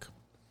trunk.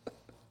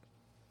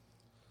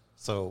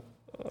 So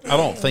I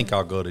don't think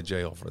I'll go to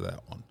jail for that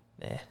one.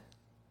 Nah.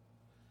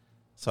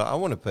 So I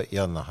want to put you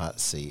on the hot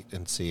seat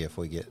and see if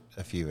we get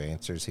a few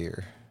answers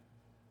here.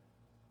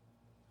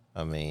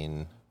 I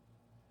mean,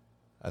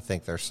 I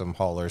think there's some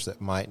haulers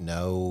that might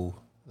know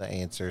the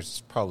answers.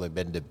 It's probably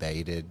been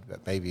debated,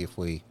 but maybe if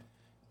we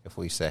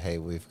say, hey,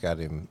 we've got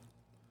him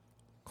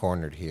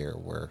cornered here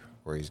where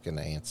he's going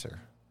to answer.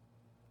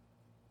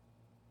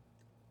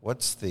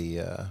 What's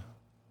the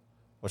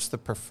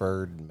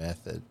preferred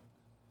method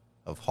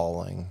of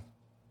hauling?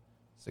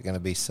 Is it going to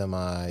be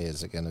semi?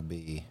 Is it going to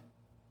be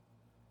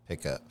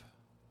pickup?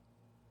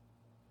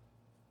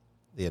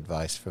 The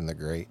advice from the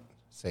great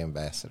Sam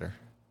Bassiter.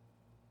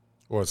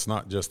 Well, it's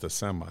not just a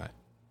semi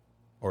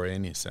or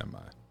any semi.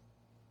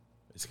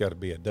 It's got to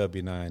be a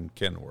W9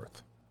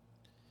 Kenworth.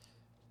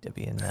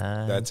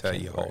 W9. That's how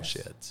you haul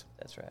sheds.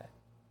 That's right.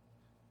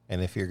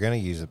 And if you're going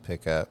to use a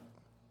pickup,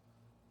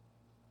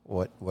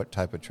 what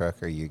type of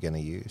truck are you going to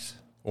use?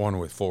 One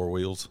with 4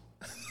 wheels.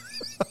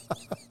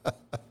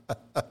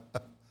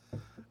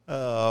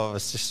 Oh, I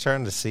was just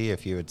trying to see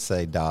if you would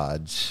say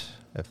Dodge,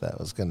 if that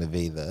was going to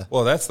be the...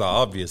 Well, that's the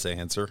obvious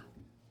answer.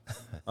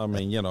 I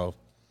mean,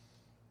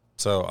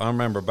 so I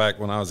remember back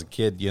when I was a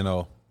kid,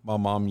 my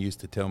mom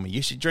used to tell me,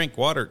 you should drink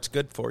water, it's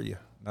good for you.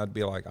 And I'd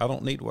be like, I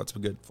don't need what's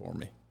good for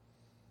me.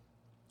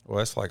 Well,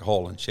 that's like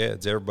hauling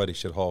sheds. Everybody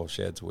should haul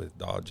sheds with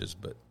Dodges,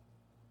 but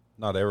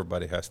not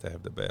everybody has to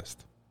have the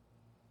best.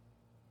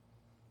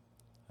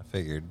 I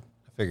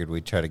figured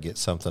we'd try to get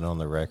something on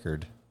the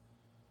record,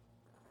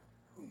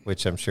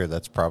 which I'm sure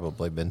that's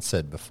probably been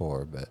said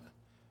before, but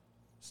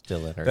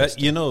still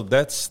interesting.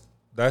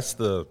 That's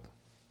the,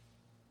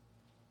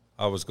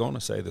 I was going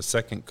to say the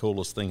second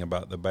coolest thing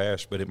about the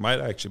Bash, but it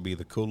might actually be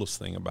the coolest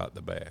thing about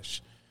the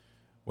Bash.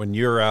 When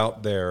you're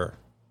out there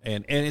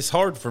And it's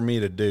hard for me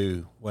to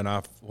do when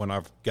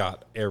I've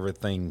got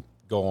everything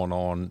going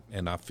on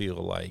and I feel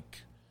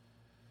like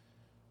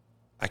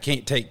I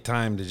can't take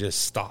time to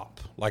just stop.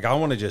 Like I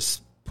want to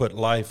just put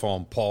life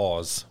on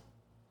pause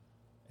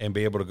and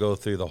be able to go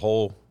through the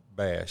whole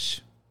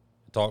bash,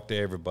 talk to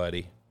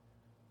everybody,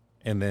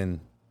 and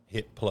then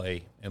hit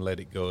play and let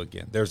it go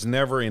again. There's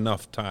never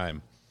enough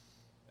time.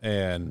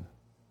 And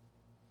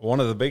one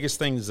of the biggest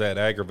things that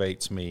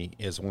aggravates me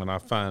is when I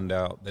find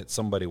out that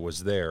somebody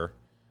was there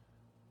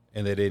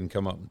and they didn't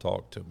come up and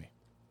talk to me.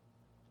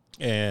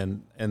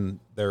 And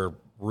their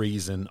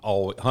reason,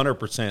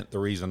 100% the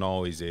reason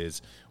always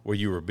is, well,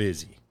 you were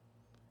busy.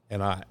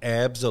 And I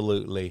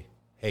absolutely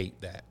hate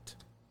that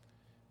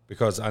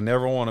because I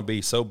never want to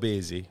be so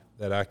busy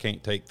that I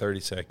can't take 30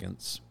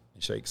 seconds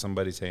and shake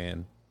somebody's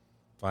hand,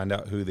 find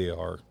out who they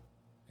are,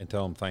 and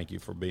tell them thank you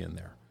for being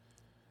there.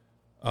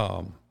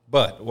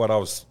 But what I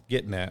was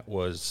getting at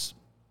was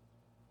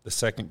the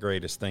second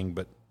greatest thing,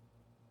 but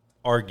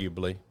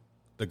arguably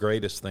the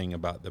greatest thing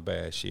about the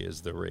bash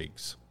is the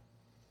rigs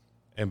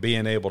and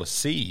being able to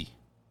see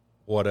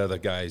what other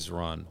guys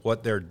run,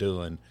 what they're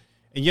doing.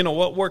 And you know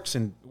what works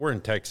we're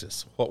in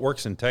Texas. What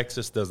works in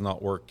Texas does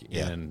not work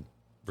in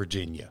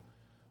Virginia.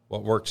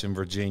 What works in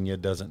Virginia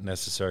doesn't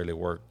necessarily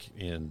work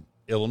in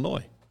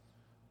Illinois.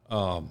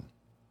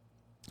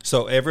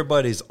 So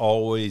everybody's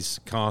always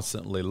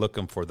constantly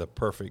looking for the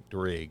perfect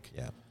rig.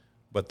 Yeah.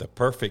 But the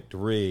perfect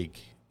rig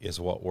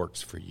is what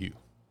works for you.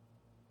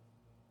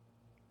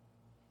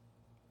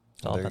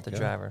 It's all about the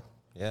driver.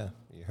 Yeah,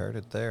 you heard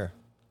it there.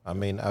 I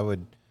mean, I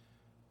would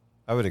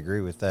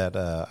agree with that.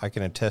 I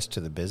can attest to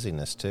the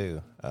busyness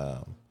too.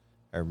 I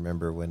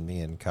remember when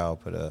me and Kyle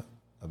put a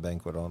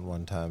banquet on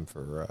one time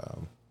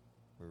for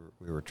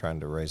we were trying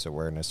to raise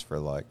awareness for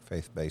like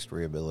faith-based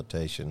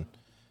rehabilitation,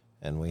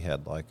 and we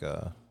had like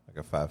a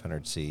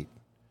 500 seat,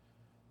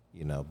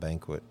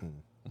 banquet,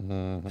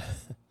 and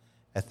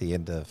at the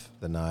end of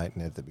the night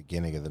and at the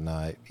beginning of the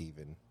night,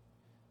 even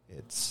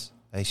it's,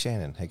 hey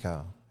Shannon, hey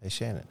Kyle, hey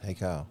Shannon, hey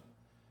Kyle,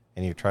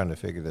 and you're trying to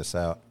figure this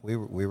out. We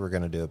were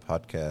going to do a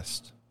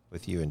podcast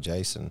with you and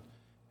Jason,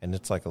 and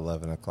it's like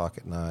 11 o'clock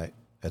at night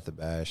at the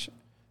bash,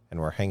 and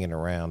we're hanging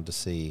around to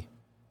see.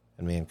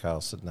 And me and Kyle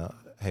said, "No,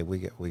 hey, we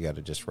got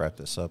to just wrap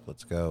this up.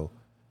 Let's go."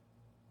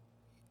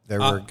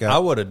 I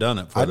would have done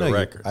it for the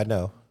record.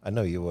 I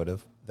know you would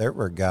have. There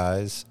were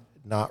guys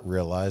not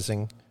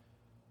realizing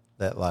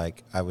that,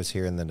 like, I was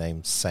hearing the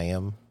name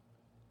Sam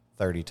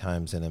 30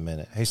 times in a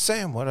minute. Hey,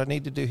 Sam, what I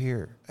need to do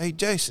here? Hey,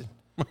 Jason.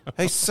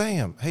 Hey,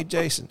 Sam. Hey,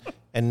 Jason.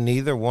 And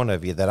neither one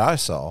of you that I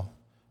saw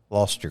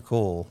lost your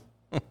cool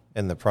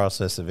in the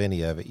process of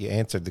any of it. You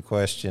answered the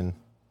question.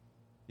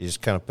 You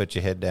just kind of put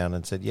your head down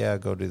and said, yeah,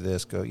 go do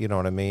this. Go, you know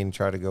what I mean?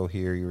 Try to go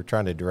here. You were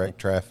trying to direct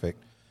traffic.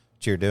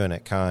 But you're doing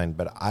it kind.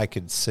 But I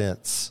could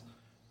sense,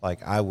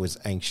 like, I was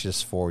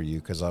anxious for you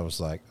because I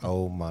was like,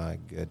 oh, my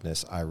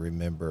goodness, I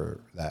remember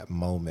that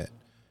moment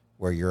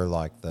where you're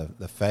like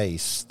the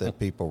face that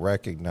people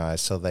recognize.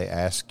 So they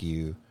ask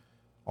you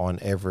on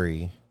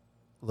every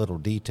little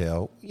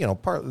detail.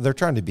 They're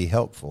trying to be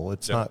helpful.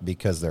 It's not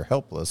because they're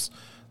helpless.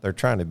 They're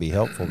trying to be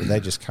helpful, but they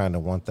just kind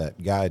of want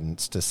that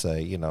guidance to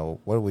say,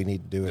 what do we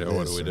need to do with this?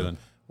 What are we doing?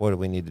 What do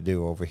we need to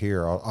do over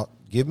here? I'll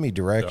give me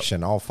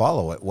direction. I'll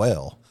follow it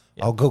well.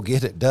 I'll go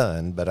get it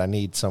done, but I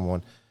need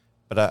someone.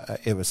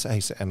 But and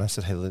I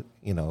said, hey,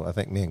 I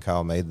think me and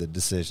Kyle made the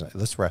decision.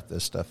 Let's wrap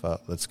this stuff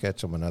up. Let's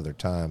catch them another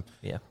time.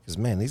 Yeah. Because,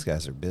 man, these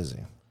guys are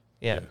busy.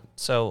 Yeah.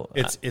 So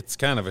it's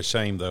kind of a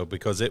shame, though,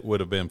 because it would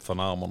have been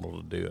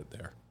phenomenal to do it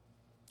there.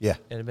 Yeah.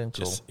 It'd have been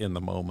cool. Just in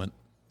the moment.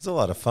 It's a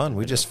lot of fun.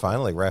 We just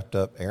finally wrapped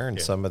up airing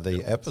some of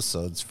the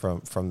episodes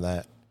from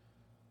that.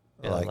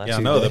 Yeah, I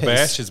know. The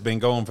bash has been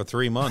going for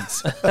 3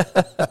 months.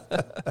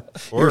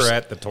 We're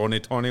at the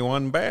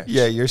 2021 bash.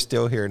 Yeah, you're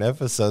still hearing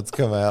episodes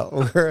come out.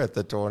 We're at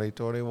the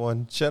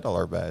 2021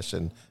 Shetler Bash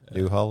in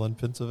New Holland,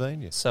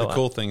 Pennsylvania. So the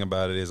cool thing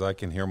about it is I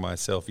can hear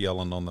myself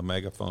yelling on the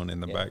megaphone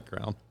in the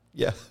background.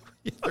 Yeah,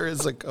 there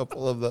is a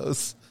couple of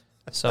those.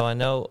 So I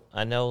know.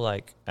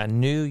 Like, I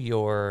knew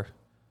your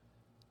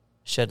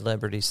Shed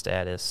Liberty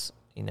status.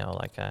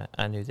 Like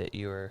I knew that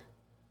you were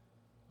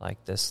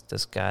like this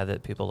guy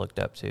that people looked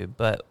up to.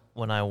 But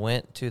when I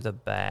went to the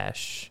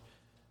bash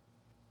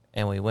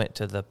and we went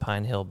to the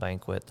Pine Hill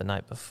banquet the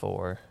night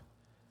before,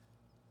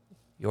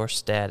 your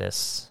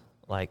status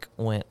like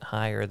went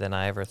higher than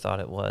I ever thought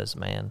it was,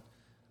 man.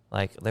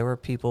 Like, there were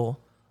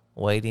people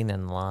waiting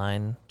in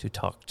line to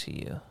talk to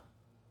you.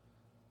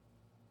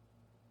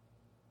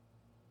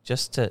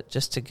 Just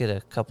to get a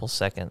couple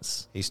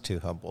seconds. He's too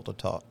humble to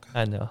talk.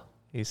 I know.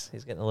 He's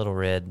getting a little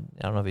red.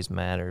 I don't know if he's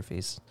mad or if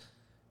he's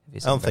I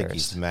don't think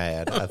he's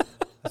mad.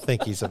 I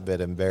think he's a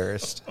bit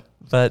embarrassed.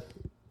 But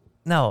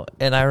no,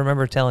 and I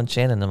remember telling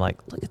Shannon, I'm like,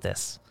 look at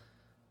this.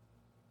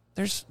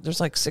 There's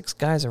like 6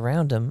 guys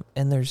around him,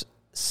 and there's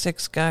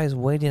 6 guys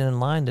waiting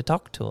in line to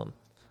talk to him.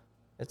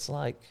 It's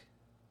like,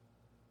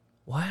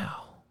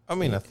 wow. I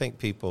mean, I think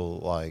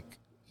people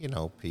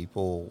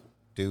people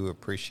do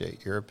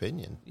appreciate your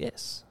opinion.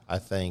 Yes. I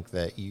think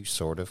that you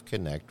sort of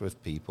connect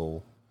with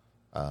people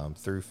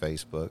through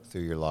Facebook,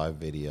 through your live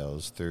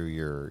videos, through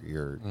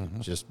your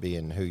just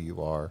being who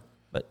you are.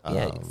 But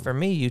yeah, for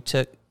me,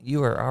 you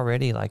were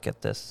already like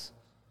at this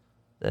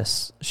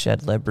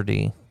Shed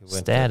Liberty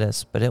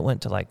status, but it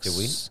went to like.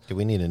 Do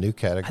we need a new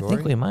category? I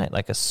think we might,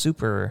 like a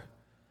super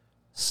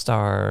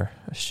star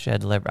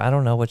Shed Liberty. I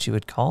don't know what you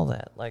would call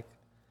that. Like,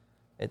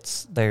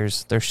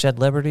 there's Shed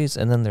Liberties,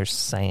 and then there's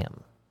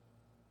Sam.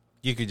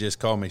 You could just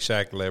call me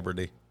Shack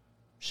Liberty.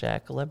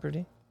 Shack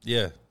Liberty?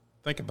 Yeah,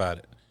 think about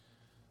it.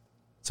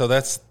 So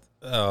that's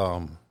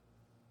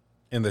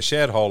in the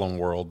shed hauling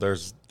world.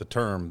 There's the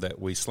term that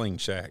we sling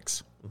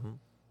shacks,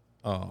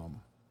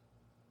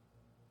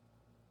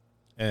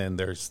 and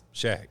there's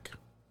Shack.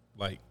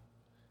 Like,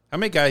 how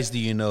many guys do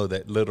you know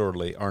that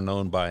literally are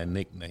known by a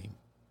nickname,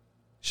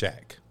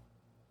 Shack?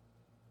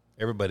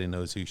 Everybody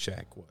knows who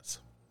Shack was.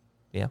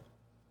 Yeah.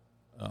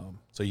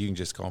 So you can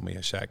just call me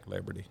a Shack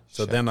Liberty.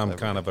 So Shack then I'm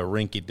Liberty. kind of a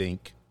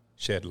rinky-dink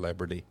Shed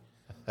Liberty.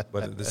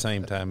 But at the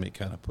same time, it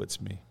kind of puts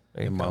me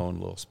in my own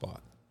little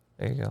spot.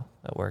 There you go.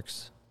 That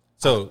works.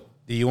 So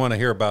do you want to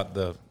hear about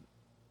the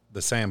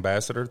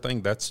Sambassador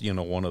thing? That's,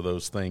 one of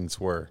those things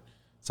where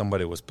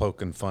somebody was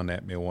poking fun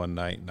at me one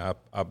night, and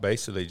I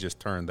basically just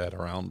turned that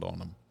around on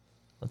them.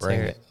 Let's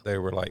hear it. They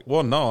were like,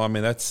 well, no, I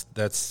mean,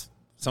 that's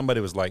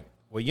somebody was like,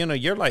 well,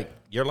 you're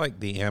like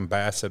the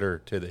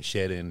ambassador to the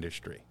shed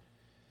industry.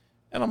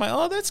 And I'm like,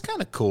 oh, that's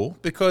kind of cool,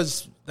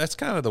 because that's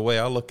kind of the way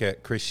I look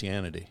at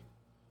Christianity.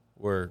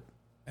 We're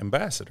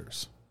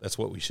ambassadors. That's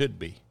what we should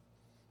be.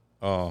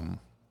 I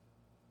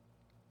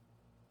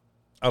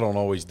don't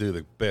always do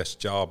the best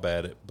job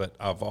at it, but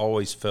I've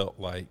always felt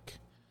like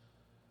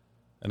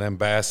an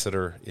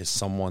ambassador is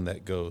someone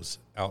that goes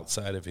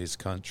outside of his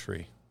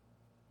country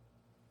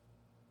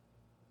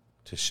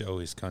to show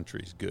his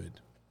country's good.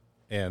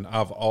 And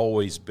I've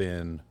always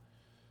been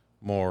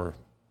more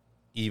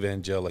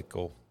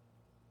evangelical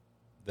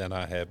than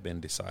I have been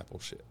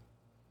discipleship.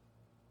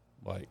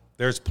 Like,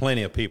 there's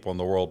plenty of people in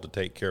the world to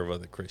take care of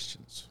other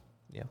Christians.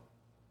 Yeah.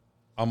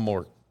 I'm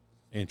more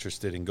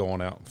interested in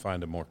going out and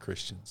finding more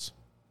Christians.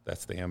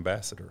 That's the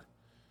ambassador.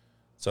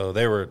 So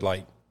they were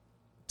like,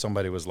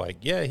 somebody was like,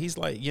 yeah, he's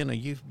like,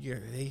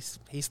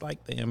 he's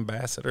like the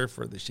ambassador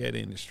for the shed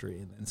industry.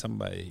 And then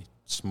somebody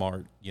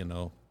smart,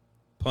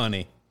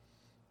 punny,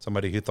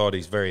 somebody who thought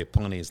he's very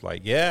punny is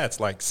like, yeah, it's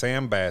like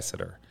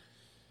Sambassador.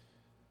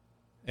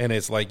 And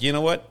it's like, you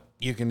know what?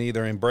 You can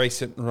either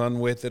embrace it and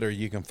run with it, or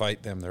you can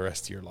fight them the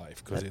rest of your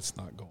life, because it's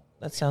not going.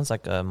 That sounds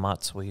like a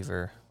Mott's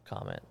Weaver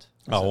comment.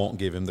 I won't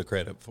give him the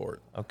credit for it.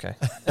 Okay.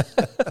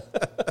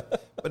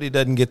 But he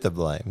doesn't get the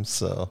blame,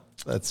 so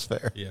that's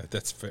fair. Yeah,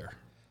 that's fair.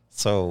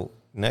 So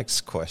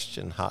next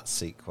question, hot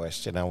seat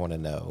question. I want to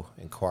know,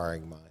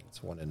 inquiring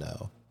minds want to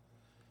know,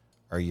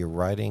 are you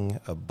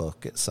writing a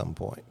book at some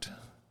point?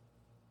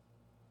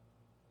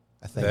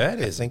 I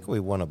think we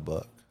want a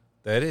book.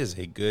 That is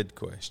a good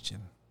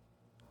question.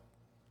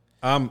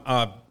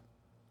 I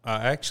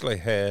actually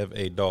have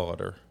a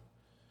daughter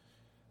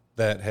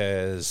that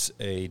has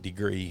a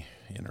degree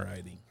in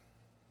writing,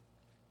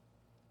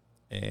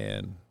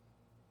 and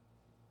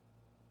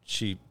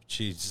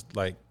she's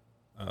like,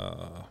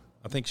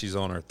 I think she's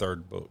on her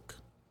third book,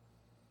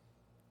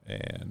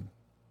 and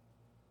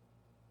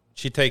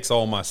she takes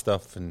all my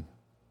stuff and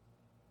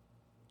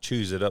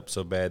chews it up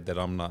so bad that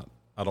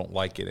I don't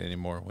like it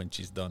anymore when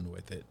she's done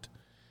with it.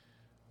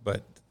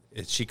 But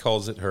she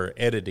calls it her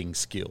editing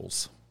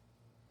skills.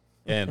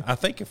 And I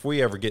think if we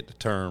ever get to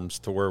terms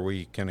to where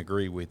we can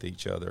agree with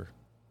each other,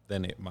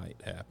 then it might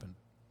happen.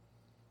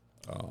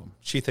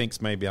 She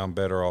thinks maybe I'm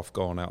better off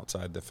going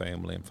outside the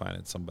family and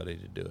finding somebody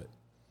to do it.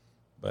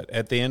 But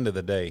at the end of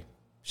the day,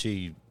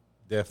 she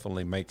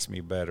definitely makes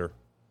me better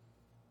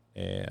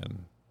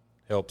and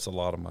helps a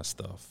lot of my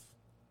stuff.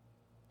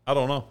 I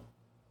don't know.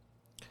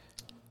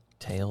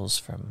 Tales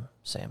from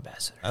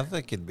Sambassador. I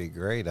think it'd be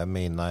great. I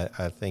mean,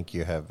 I think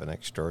you have an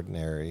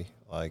extraordinary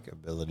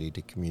ability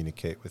to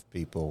communicate with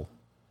people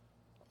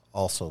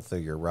also through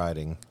your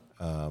writing.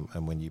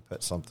 And when you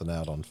put something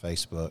out on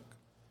Facebook,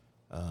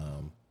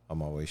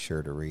 I'm always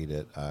sure to read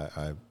it.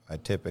 I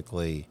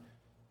typically,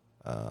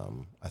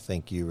 I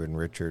think you and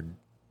Richard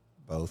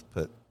both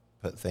put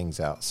things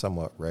out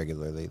somewhat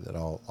regularly that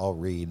I'll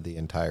read the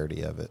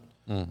entirety of it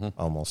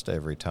almost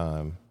every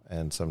time,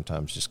 and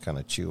sometimes just kind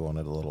of chew on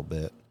it a little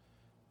bit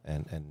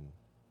and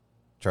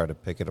try to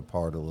pick it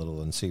apart a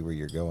little and see where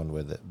you're going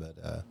with it.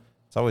 But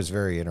it's always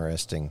very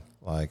interesting.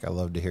 Like, I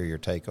love to hear your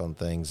take on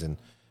things, and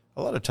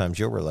a lot of times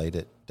you'll relate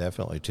it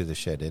definitely to the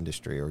shed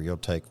industry, or you'll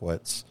take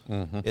what's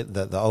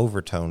the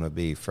overtone would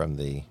be from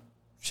the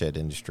shed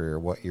industry or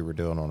what you were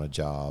doing on a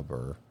job,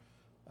 or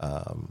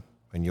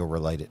and you'll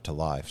relate it to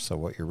life. So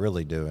what you're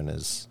really doing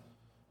is,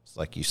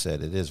 like you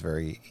said, it is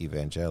very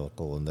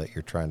evangelical in that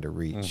you're trying to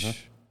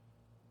reach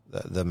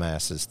the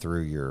masses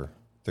through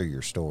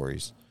your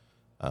stories.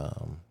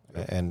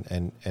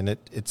 And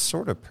it's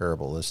sort of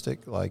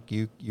parabolistic. Like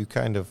you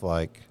kind of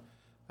like,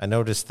 I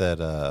noticed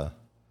that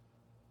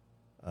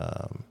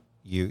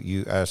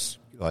you ask,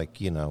 like,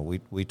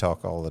 we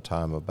talk all the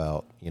time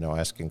about,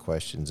 asking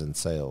questions in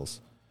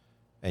sales.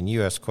 and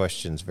you ask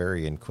questions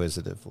very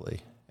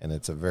inquisitively, and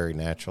it's a very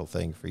natural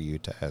thing for you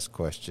to ask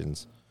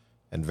questions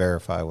and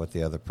verify what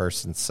the other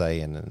person's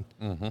saying,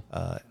 and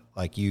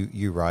like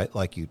you write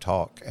like you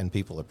talk, and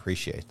people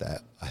appreciate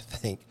that, I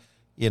think,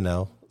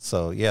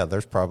 So yeah,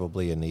 there's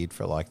probably a need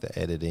for like the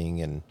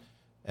editing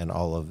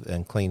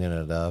and cleaning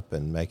it up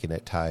and making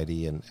it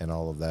tidy and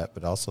all of that.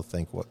 But I also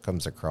think what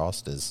comes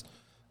across is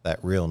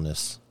that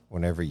realness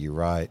whenever you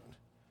write,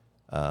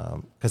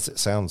 because it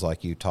sounds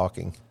like you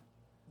talking.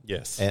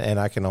 Yes. And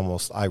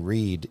I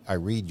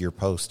read your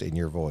post in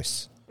your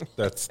voice.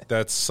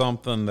 That's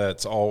something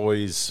that's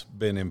always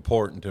been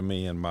important to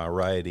me in my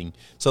writing.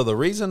 So the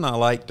reason I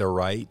like to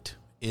write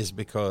is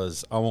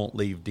because I won't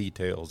leave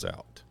details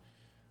out.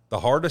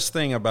 The hardest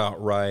thing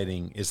about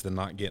writing is to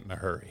not get in a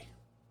hurry.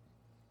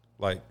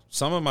 Like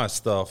some of my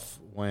stuff,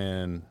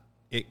 when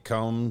it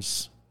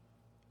comes,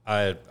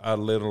 I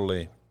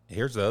literally,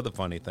 here's the other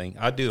funny thing.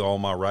 I do all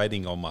my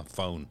writing on my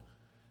phone.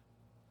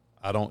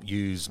 I don't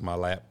use my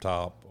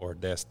laptop or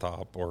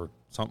desktop or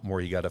something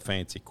where you got a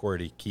fancy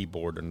QWERTY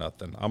keyboard or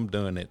nothing. I'm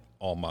doing it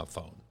on my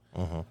phone.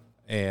 Uh-huh.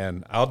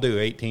 And I'll do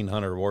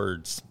 1,800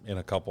 words in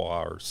a couple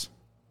hours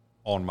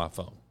on my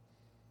phone.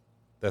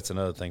 That's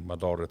another thing my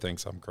daughter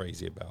thinks I'm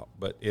crazy about.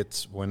 But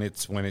it's when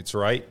it's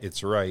right,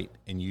 it's right,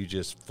 and you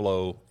just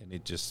flow, and you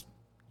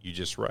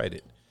just write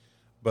it.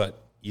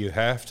 But you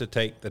have to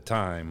take the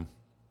time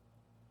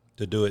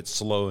to do it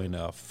slow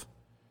enough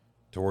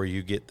to where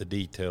you get the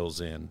details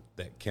in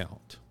that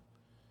count.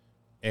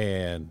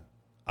 And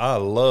I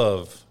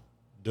love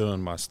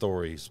doing my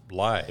stories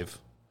live,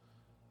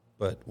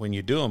 but when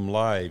you do them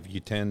live, you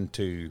tend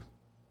to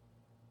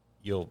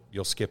you'll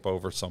skip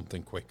over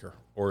something quicker,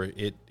 or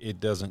it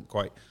doesn't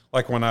quite,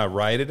 like when I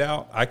write it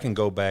out, I can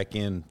go back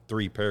in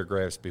 3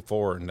 paragraphs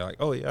before and like,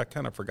 oh yeah, I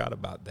kind of forgot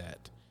about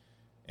that,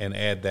 and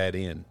add that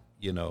in,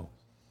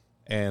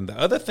 And the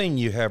other thing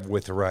you have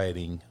with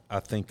writing,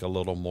 I think a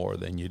little more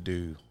than you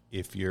do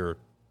if you're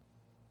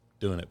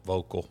doing it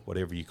vocal,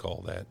 whatever you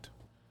call that,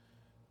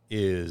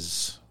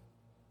 is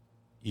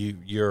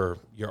your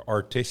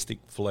artistic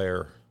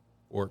flair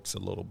works a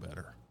little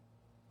better.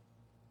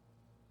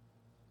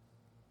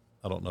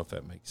 I don't know if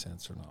that makes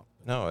sense or not.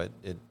 No,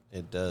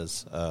 it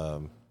does.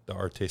 The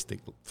artistic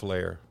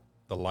flair,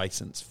 the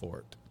license for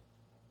it.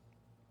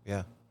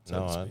 Yeah,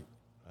 no,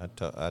 I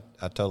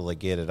totally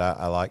get it.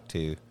 I like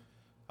to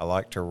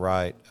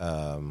write.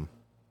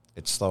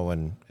 It's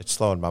slowing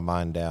my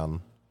mind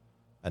down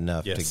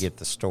enough to get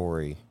the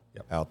story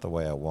out the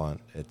way I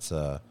want. It's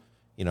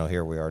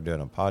here we are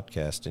doing a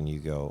podcast, and you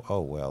go,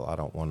 oh well, I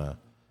don't want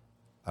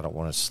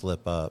to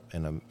slip up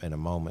in a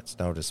moment's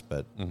notice.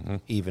 But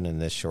even in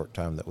this short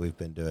time that we've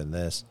been doing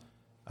this,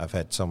 I've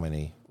had so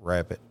many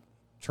rabbit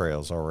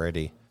trails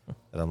already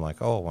that I'm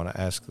like, oh, I want to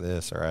ask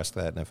this or ask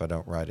that, and if I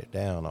don't write it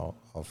down,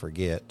 I'll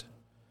forget.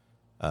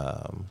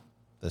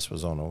 This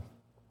was on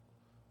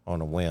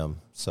a whim,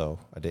 so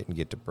I didn't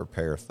get to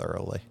prepare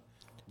thoroughly.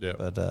 Yeah.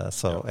 But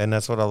and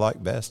that's what I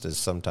like best is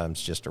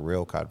sometimes just a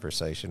real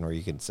conversation where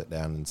you can sit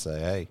down and say,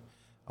 hey,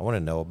 I want to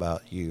know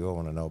about you. I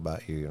want to know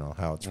about you,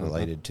 how it's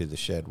related to the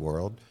shed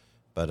world.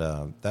 But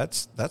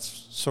that's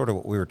sort of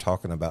what we were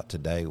talking about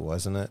today,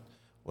 wasn't it?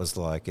 Was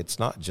like, it's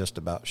not just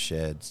about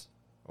sheds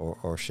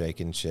or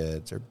shaking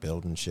sheds or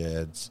building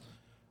sheds.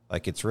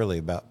 Like, it's really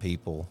about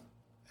people.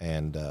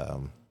 And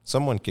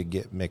someone could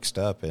get mixed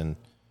up in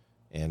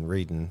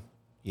reading,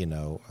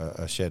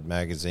 a shed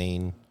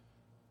magazine,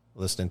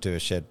 listening to a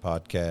shed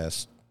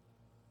podcast,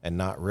 and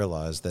not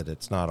realize that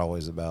it's not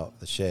always about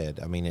the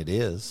shed. I mean, it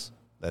is.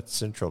 That's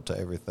central to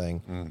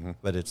everything.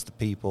 But it's the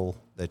people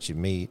that you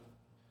meet.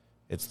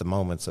 It's the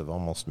moments of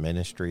almost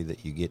ministry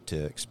that you get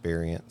to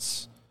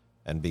experience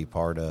and be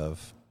part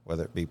of,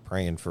 whether it be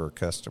praying for a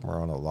customer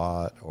on a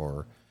lot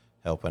or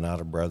helping out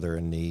a brother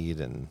in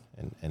need and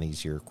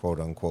he's your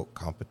quote-unquote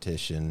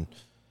competition.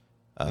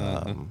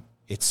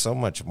 It's so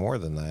much more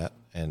than that.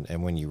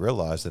 And when you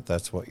realize that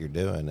that's what you're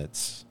doing,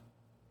 it's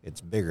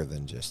bigger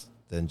than just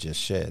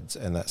sheds.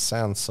 And that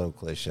sounds so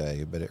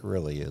cliche, but it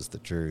really is the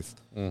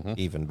truth,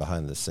 even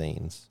behind the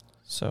scenes.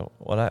 So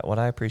what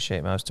I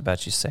appreciate most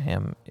about you,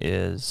 Sam,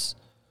 is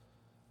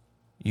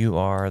you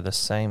are the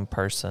same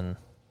person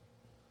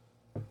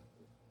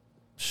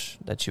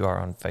that you are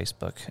on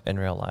Facebook in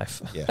real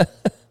life. Yeah.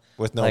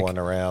 With no one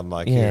around,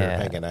 like you're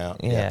hanging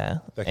out. Yeah.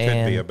 That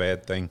could be a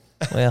bad thing.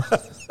 Well,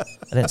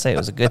 I didn't say it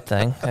was a good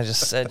thing. I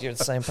just said you're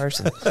the same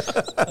person.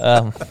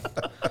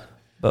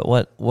 But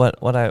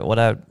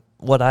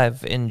what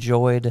I've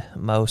enjoyed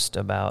most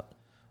about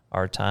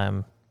our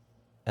time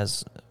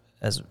as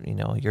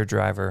your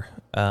driver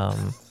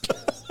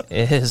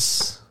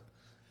is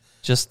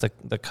just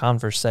the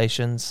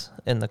conversations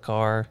in the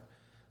car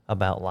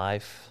about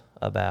life,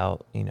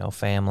 about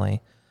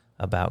family,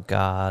 about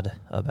God,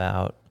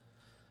 about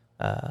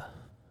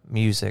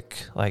music,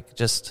 like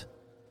just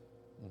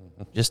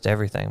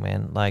everything,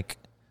 man. Like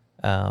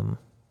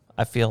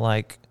I feel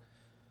like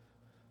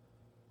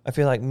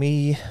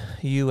me,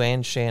 you,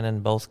 and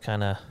Shannon both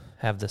kind of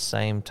have the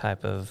same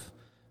type of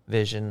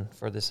vision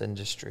for this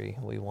industry.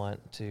 We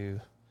want to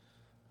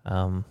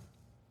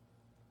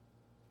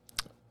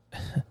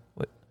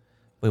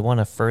we want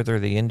to further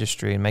the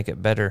industry and make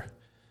it better.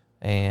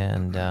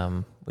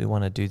 And we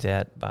want to do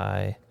that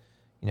by,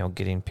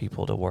 getting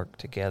people to work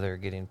together,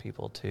 getting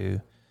people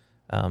to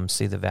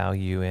see the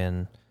value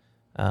in,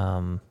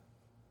 quote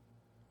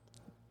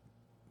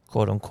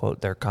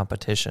unquote, their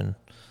competition.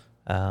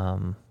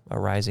 A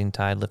rising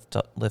tide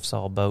lifts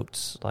all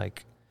boats.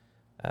 Like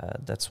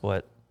that's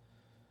what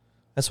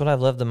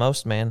I've loved the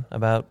most, man,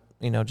 about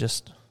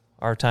just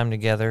our time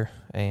together.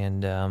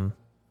 And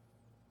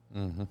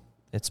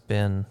it's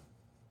been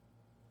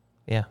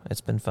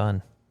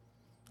fun.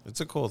 It's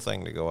a cool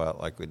thing to go out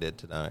like we did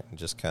tonight and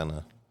just kind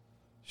of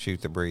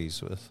shoot the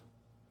breeze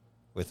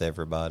with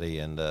everybody.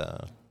 And,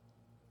 I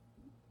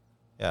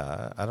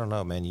don't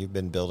know, man, you've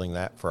been building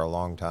that for a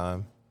long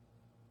time.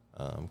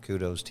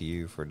 Kudos to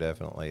you for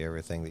definitely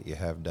everything that you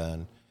have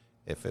done.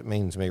 If it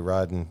means me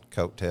riding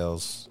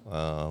coattails,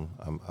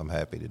 I'm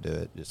happy to do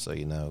it, just so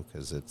you know,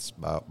 because it's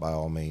by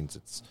all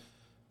means,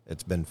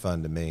 it's been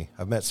fun to me.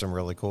 I've met some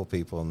really cool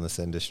people in this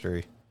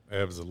industry.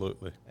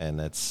 Absolutely.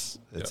 And it's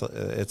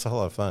a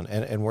lot of fun.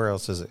 And where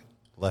else is it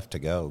left to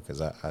go?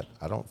 Because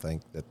I don't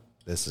think that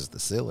this is the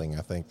ceiling.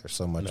 I think there's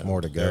so much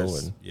more to go.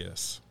 And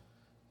yes.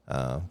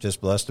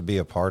 Just blessed to be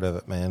a part of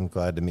it, man.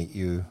 Glad to meet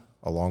you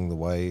along the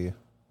way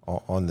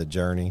on the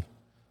journey.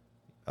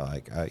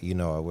 I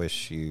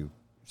wish you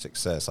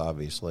success,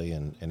 obviously,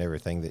 and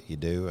everything that you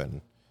do,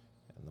 and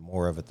the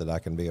more of it that I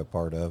can be a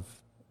part of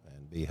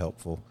and be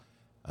helpful.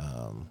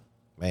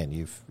 Man,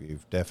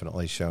 you've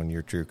definitely shown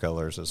your true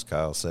colors, as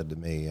Kyle said to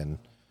me, and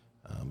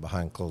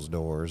behind closed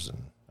doors,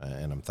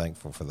 and I'm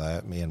thankful for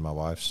that. Me and my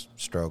wife's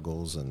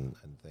struggles and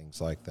things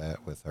like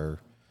that with her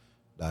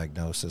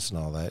diagnosis and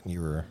all that, and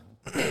you were,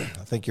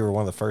 I think you were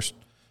one of the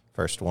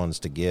first ones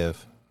to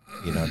give,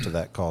 to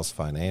that cause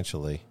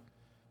financially,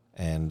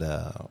 and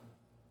that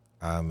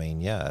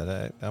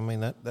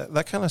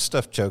kind of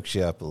stuff chokes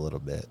you up a little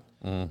bit,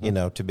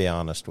 to be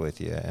honest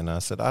with you. And I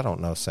said, I don't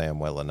know Sam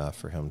well enough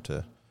for him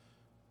to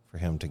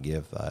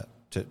give that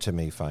to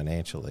me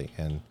financially.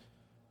 And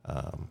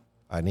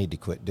I need to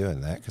quit doing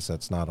that, because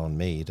that's not on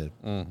me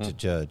to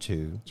judge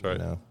who,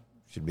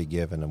 should be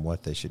given and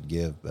what they should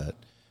give. But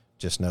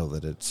just know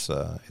that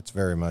it's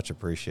very much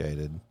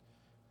appreciated,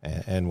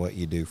 and what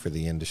you do for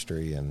the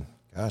industry. And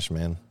gosh,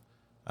 man,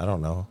 I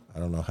don't know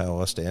how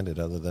else to end it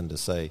other than to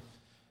say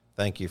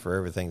thank you for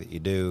everything that you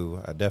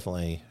do. I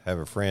definitely have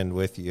a friend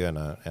with you, and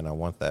I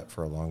want that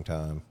for a long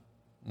time.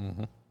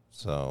 Mm-hmm.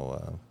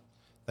 So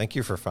thank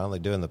you for finally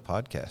doing the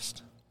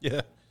podcast.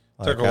 Yeah,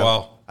 took a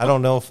while. I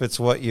don't know if it's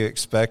what you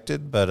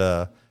expected,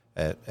 but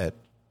at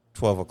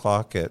 12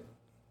 o'clock at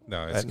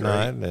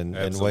night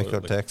in Waco,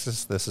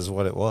 Texas, this is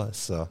what it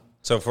was.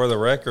 So for the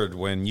record,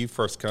 when you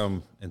first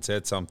come and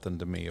said something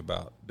to me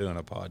about doing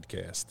a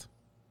podcast,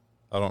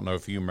 I don't know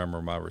if you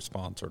remember my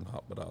response or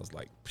not, but I was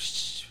like,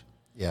 psh,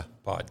 yeah,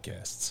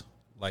 podcasts.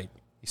 Like,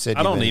 you said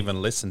I don't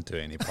even listen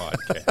to any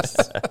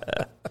podcasts.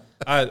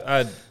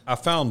 I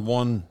found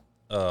one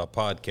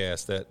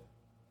podcast that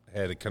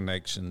had a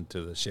connection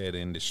to the shed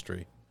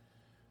industry,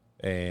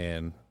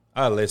 and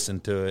I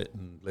listened to it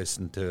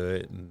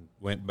and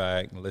went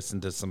back and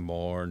listened to some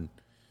more. And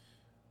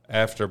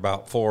after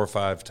about 4 or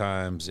 5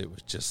 times, it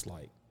was just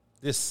like,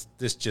 this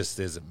just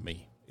isn't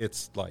me.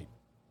 It's like,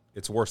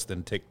 it's worse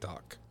than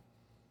TikTok,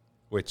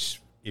 which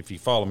if you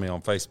follow me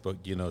on Facebook,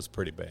 it's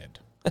pretty bad.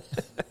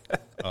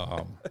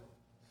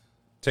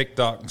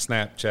 TikTok and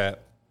Snapchat,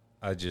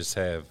 I just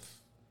have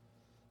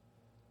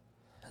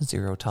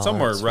zero tolerance.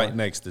 Somewhere right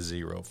next to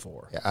 0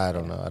 for. Yeah, I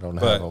don't know. I don't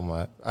have on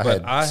my.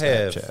 I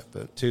have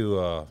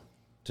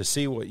to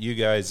see what you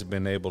guys have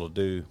been able to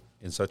do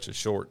in such a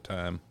short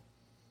time.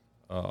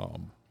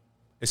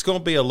 It's going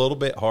to be a little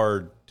bit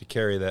hard to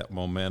carry that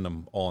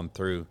momentum on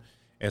through.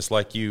 And it's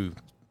like you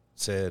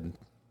said,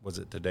 was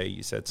it today?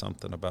 You said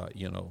something about,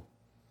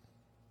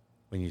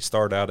 when you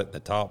start out at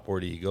the top, where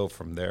do you go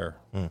from there?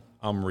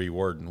 I'm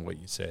rewording what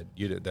you said.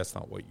 That's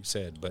not what you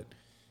said, but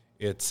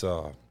it's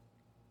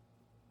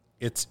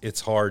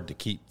hard to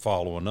keep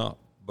following up.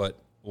 But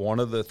one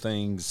of the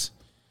things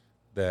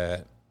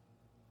that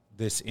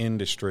this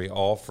industry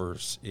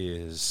offers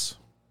is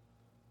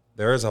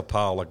there is a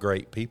pile of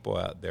great people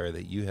out there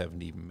that you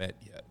haven't even met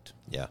yet.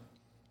 Yeah.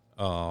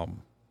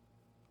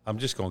 I'm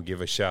just going to give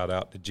a shout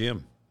out to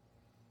Jim.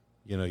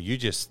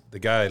 The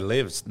guy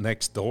lives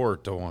next door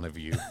to one of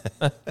you.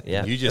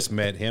 Yeah. You just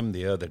met him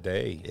the other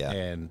day. Yeah.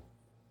 And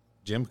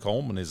Jim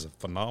Coleman is a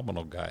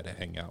phenomenal guy to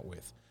hang out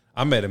with.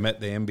 I met him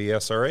at the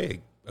MBSRA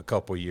a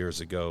couple of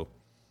years ago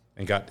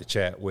and got to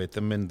chat with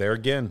him. And there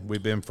again,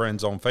 we've been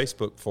friends on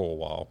Facebook for a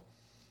while.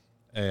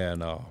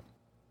 And,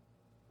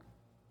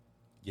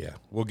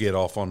 we'll get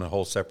off on a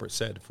whole separate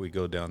set if we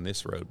go down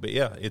this road. But,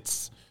 yeah,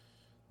 it's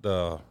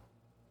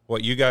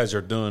what you guys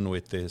are doing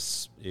with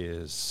this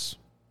is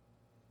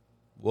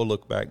we'll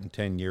look back in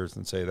 10 years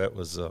and say that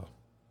was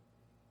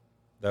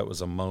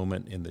a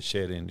moment in the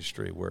shed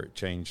industry where it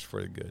changed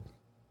for the good.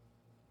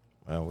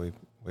 Well, we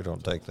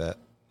don't take that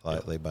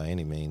lightly by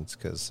any means,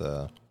 because,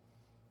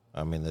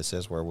 this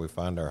is where we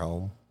find our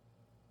home,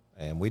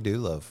 and we do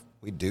love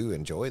we do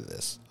enjoy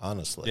this,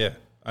 honestly. Yeah,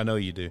 I know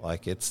you do.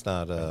 Like it's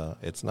not.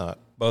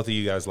 Both of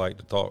you guys like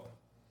to talk.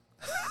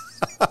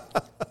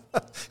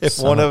 If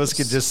one of us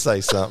could just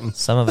say something,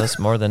 Some of us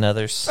more than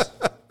others.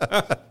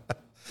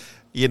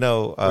 you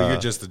know. Well, you're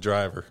just the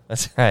driver.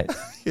 That's right.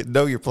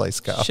 Know your place,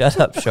 Kyle. Shut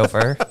up,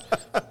 chauffeur.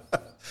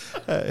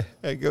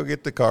 Hey, go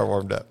get the car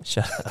warmed up.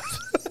 Shut up.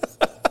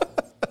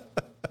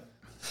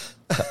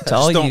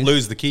 Just don't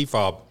lose the key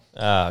fob.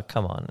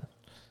 Come on.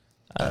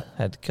 I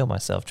had to kill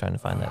myself trying to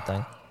find that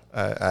thing.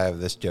 I have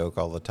this joke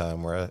all the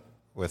time where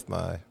with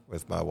my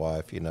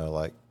wife, you know,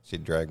 like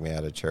she'd drag me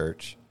out of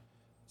church,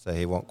 say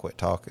he won't quit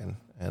talking,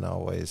 and I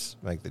always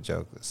make the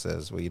joke that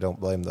says, "Well, you don't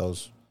blame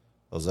those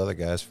other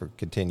guys for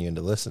continuing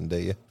to listen, do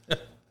you?"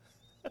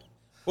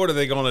 What are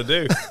they going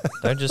to do?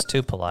 They're just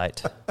too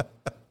polite.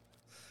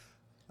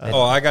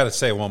 I got to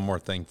say one more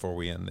thing before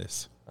we end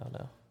this. Oh,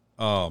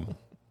 no.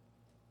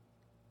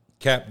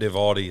 Captive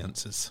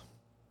audiences.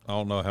 I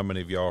don't know how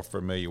many of y'all are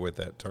familiar with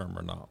that term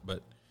or not,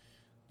 but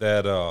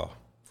that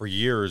for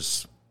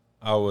years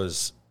I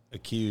was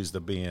accused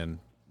of being,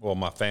 well,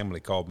 my family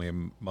called me a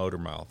motor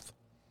mouth,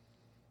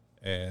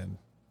 and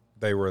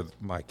they were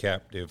my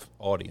captive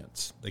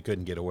audience. They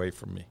couldn't get away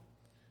from me.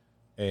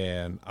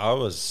 And I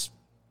was,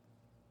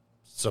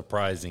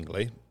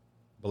 surprisingly,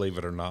 believe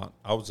it or not,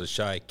 I was a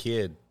shy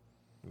kid.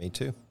 Me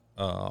too.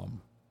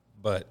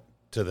 But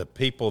to the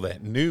people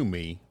that knew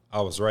me,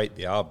 I was right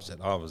the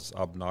opposite. I was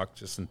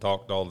obnoxious and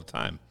talked all the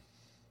time.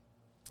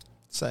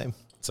 Same.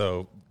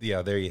 So,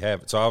 yeah, there you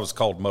have it. So I was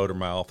called Motor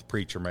Mouth,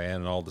 Preacher Man,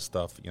 and all the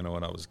stuff, you know,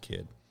 when I was a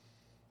kid.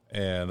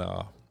 And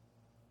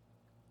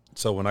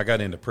so when I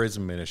got into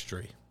prison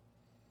ministry,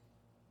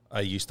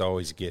 I used to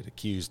always get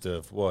accused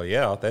of, well,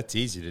 yeah, that's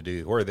easy to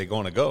do. Where are they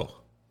going to go?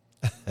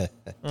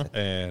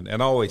 and I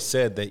always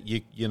said that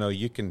you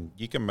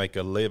can make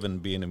a living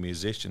being a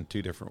musician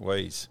two different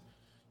ways.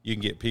 You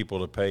can get people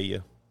to pay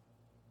you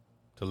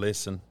to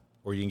listen,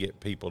 or you can get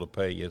people to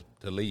pay you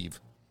to leave.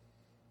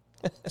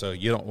 So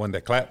when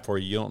they clap for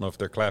you, you don't know if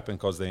they're clapping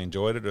because they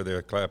enjoyed it or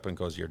they're clapping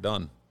because you're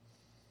done.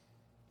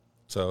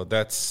 So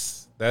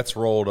that's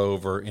rolled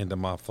over into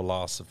my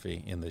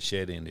philosophy in the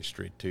shed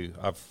industry too.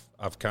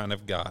 I've kind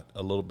of got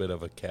a little bit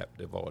of a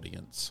captive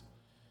audience,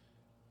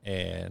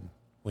 and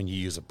when you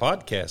use a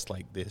podcast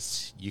like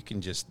this, you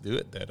can just do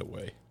it that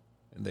way,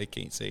 and they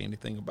can't say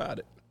anything about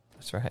it.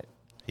 That's right.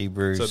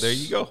 Hebrews. So there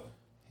you go.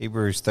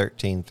 Hebrews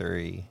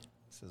 13:3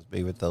 says,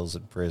 "Be with those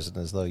in prison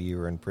as though you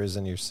were in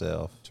prison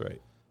yourself. That's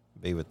right.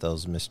 Be with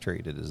those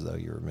mistreated as though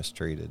you were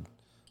mistreated."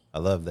 I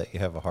love that you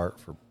have a heart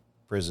for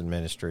prison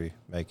ministry,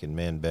 making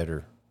men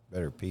better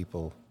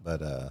people.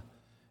 But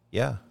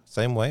yeah,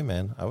 same way,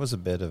 man. I was a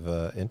bit of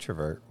an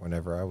introvert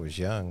whenever I was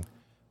young,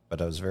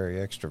 but I was very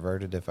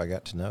extroverted if I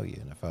got to know you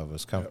and if I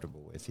was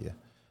comfortable with you.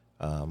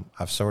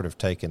 I've sort of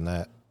taken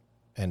that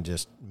and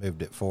just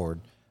moved it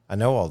forward. I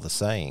know all the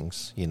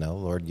sayings, you know,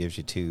 Lord gives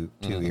you two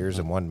ears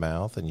and one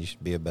mouth, and you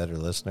should be a better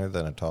listener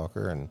than a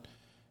talker. And,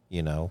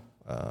 you know,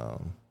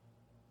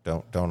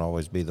 don't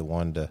always be the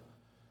one to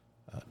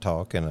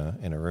talk in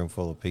a room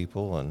full of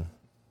people. And,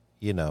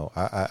 you know,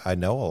 I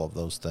know all of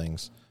those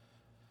things.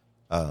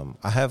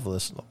 I have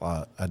listened a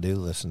lot. I do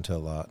listen to a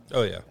lot.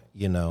 Oh yeah.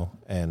 You know,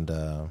 and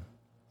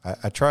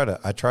I try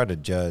to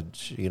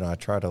judge. You know, I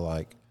try to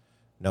like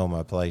know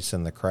my place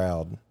in the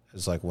crowd.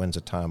 It's like, when's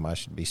the time I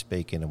should be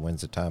speaking and when's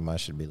the time I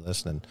should be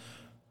listening.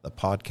 The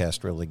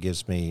podcast really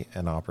gives me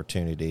an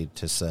opportunity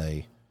to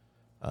say,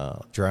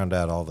 drown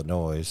out all the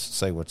noise,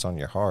 say what's on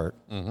your heart.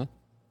 Mm-hmm.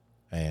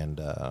 And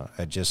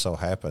it just so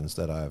happens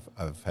that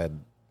I've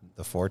had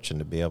the fortune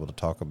to be able to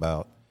talk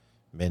about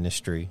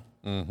ministry,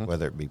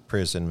 whether it be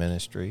prison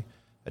ministry,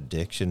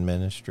 addiction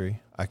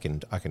ministry. I can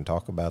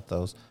talk about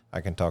those.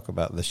 I can talk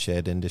about the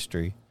shed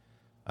industry.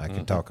 I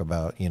can talk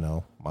about, you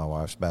know, my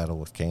wife's battle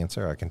with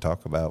cancer. I can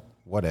talk about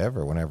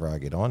whatever whenever I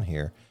get on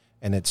here.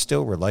 And it's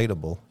still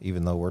relatable,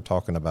 even though we're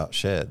talking about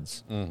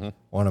sheds. Mm-hmm.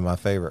 One of my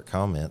favorite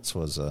comments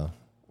was a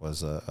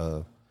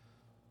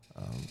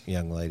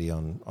young lady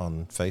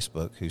on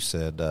Facebook who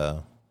said,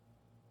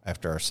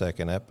 after our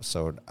second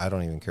episode, "I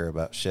don't even care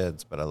about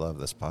sheds, but I love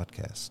this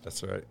podcast."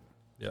 That's right.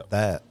 Yeah.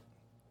 That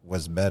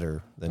was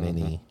better than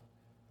any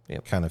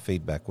kind of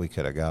feedback we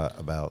could have got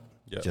about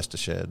just a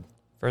shed.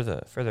 For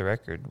the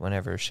record,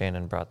 whenever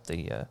Shannon brought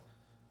the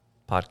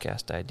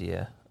podcast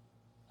idea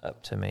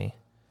up to me,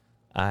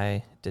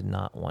 I did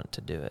not want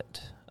to do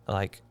it.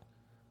 Like,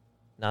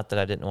 not that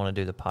I didn't want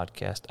to do the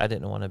podcast. I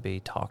didn't want to be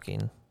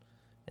talking.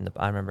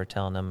 I remember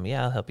telling them,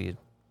 yeah, I'll help you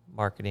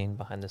marketing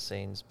behind the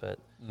scenes, but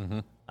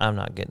I'm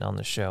not getting on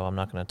the show. I'm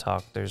not going to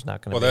talk. There's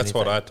not going to be anything.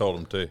 Well, that's what I told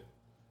him, too.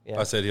 Yeah.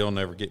 I said he'll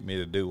never get me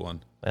to do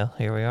one. Well,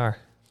 here we are.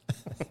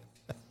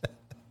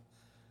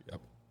 Yep.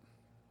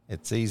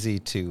 It's easy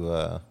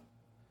to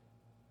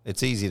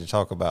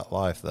talk about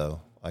life,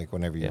 though. Like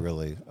whenever you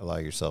really allow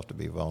yourself to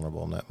be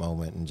vulnerable in that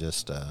moment and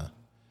just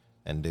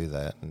and do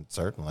that. And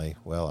certainly,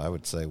 well, I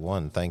would say,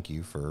 one, thank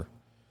you for,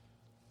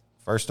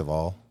 first of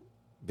all,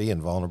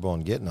 being vulnerable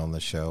and getting on the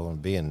show and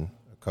being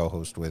a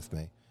co-host with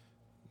me.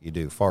 you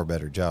do a far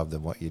better job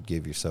than what you'd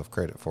give yourself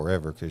credit for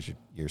ever because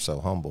you're so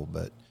humble.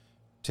 But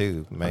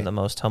two, I'm the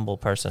most humble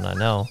person I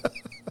know.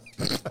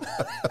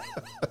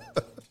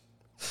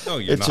 No,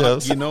 you're not.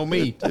 Shows. You know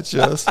me. It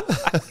shows.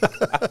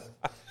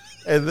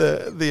 And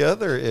the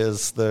other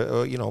is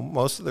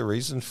most of the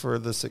reason for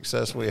the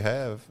success we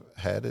have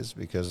had is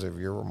because of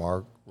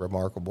your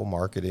remarkable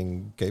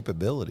marketing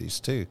capabilities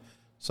too.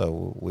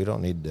 So we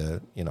don't need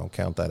to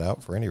count that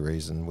out for any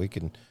reason. We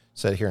can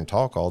sit here and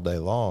talk all day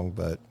long,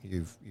 but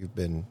you've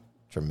been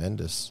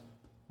tremendous,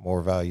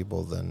 more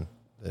valuable than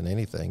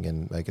anything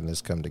in making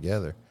this come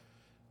together.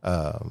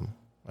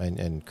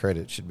 And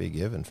credit should be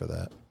given for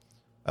that.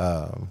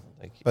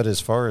 Thank you. But as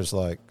far as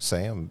like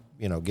Sam,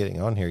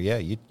 getting on here, yeah,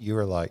 you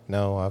were like,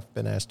 no, I've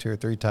been asked 2 or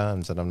 3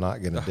 times and I'm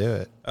not going to do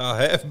it.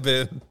 I have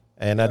been.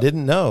 And I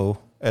didn't know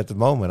at the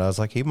moment. I was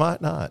like, he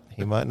might not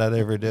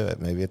ever do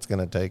it. Maybe it's going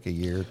to take a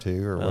year or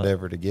 2 or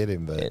whatever to get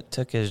him. But It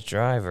took his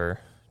driver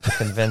to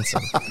convince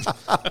him.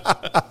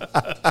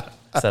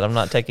 Said, I'm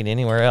not taking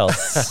anywhere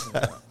else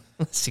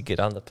unless you get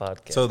on the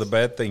podcast. So the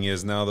bad thing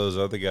is now those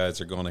other guys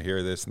are going to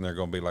hear this and they're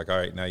going to be like, all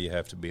right, now you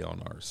have to be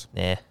on ours.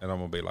 Nah, And I'm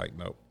going to be like,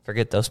 nope.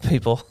 forget those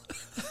people.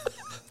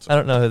 I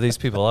don't know who these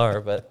people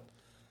are, but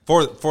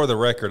For the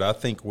record, I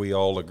think we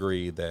all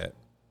agree that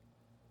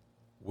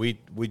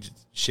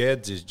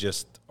Sheds is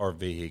just our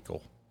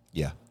vehicle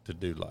yeah, to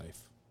do life.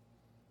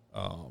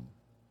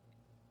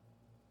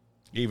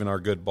 Even our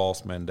good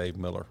boss man, Dave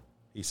Miller,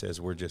 he says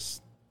we're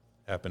just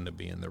happen to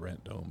be in the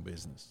rent-to-own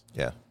business.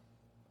 yeah.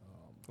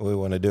 We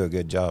want to do a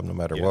good job no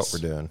matter what Yes.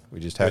 we're doing. We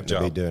just happen to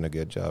be job. doing a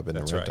good job in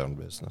That's the right. rent-owned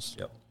business.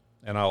 Yep.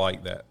 And I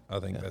like that. I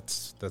think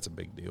that's a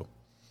big deal.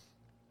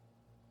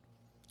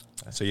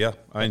 So, yeah,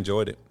 I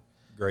enjoyed it.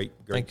 Great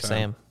thank you, time.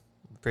 Sam.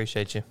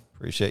 Appreciate you.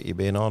 Appreciate you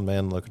being on,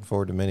 man. Looking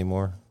forward to many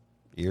more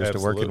years to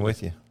Absolutely. working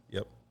with you.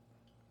 Yep.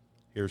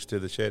 Here's to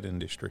the shed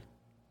industry.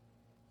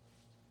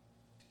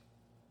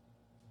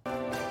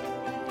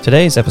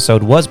 Today's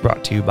episode was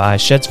brought to you by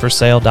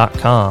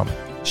ShedsForSale.com.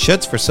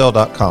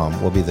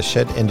 ShedsForSale.com will be the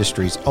shed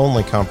industry's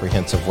only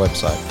comprehensive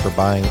website for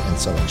buying and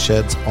selling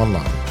sheds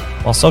online.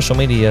 While social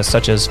media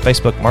such as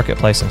Facebook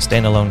Marketplace and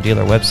standalone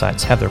dealer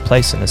websites have their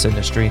place in this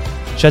industry,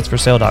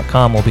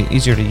 ShedsForSale.com will be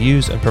easier to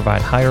use and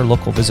provide higher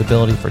local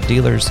visibility for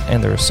dealers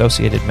and their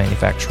associated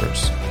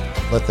manufacturers.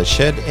 Let the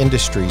shed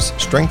industry's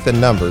strength in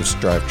numbers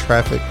drive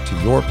traffic to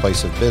your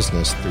place of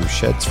business through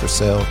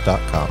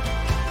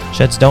ShedsForSale.com.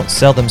 Sheds don't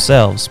sell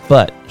themselves,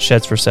 but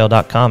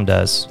ShedsForSale.com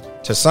does.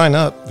 To sign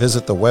up,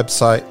 visit the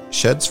website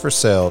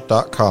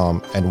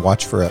ShedsForSale.com and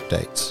watch for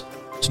updates.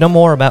 To know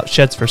more about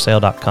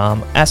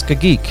ShedsForSale.com, ask a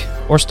geek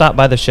or stop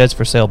by the Sheds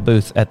for Sale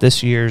booth at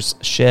this year's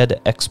Shed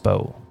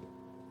Expo.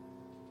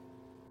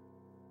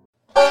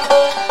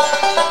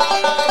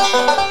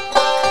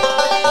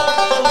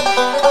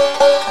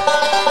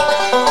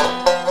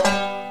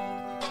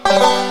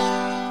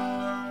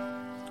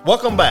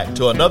 Welcome back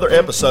to another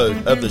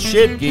episode of the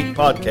Shed Geek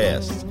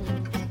Podcast.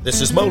 This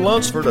is Mo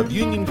Lunsford of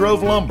Union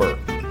Grove Lumber.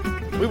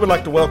 We would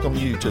like to welcome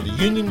you to the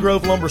Union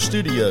Grove Lumber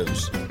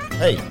Studios.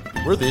 Hey,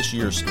 we're this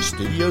year's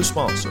studio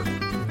sponsor.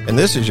 And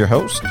this is your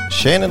host,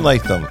 Shannon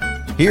Latham.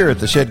 Here at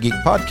the Shed Geek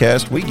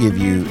Podcast, we give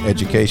you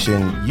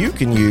education you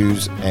can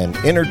use and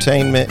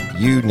entertainment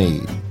you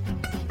need.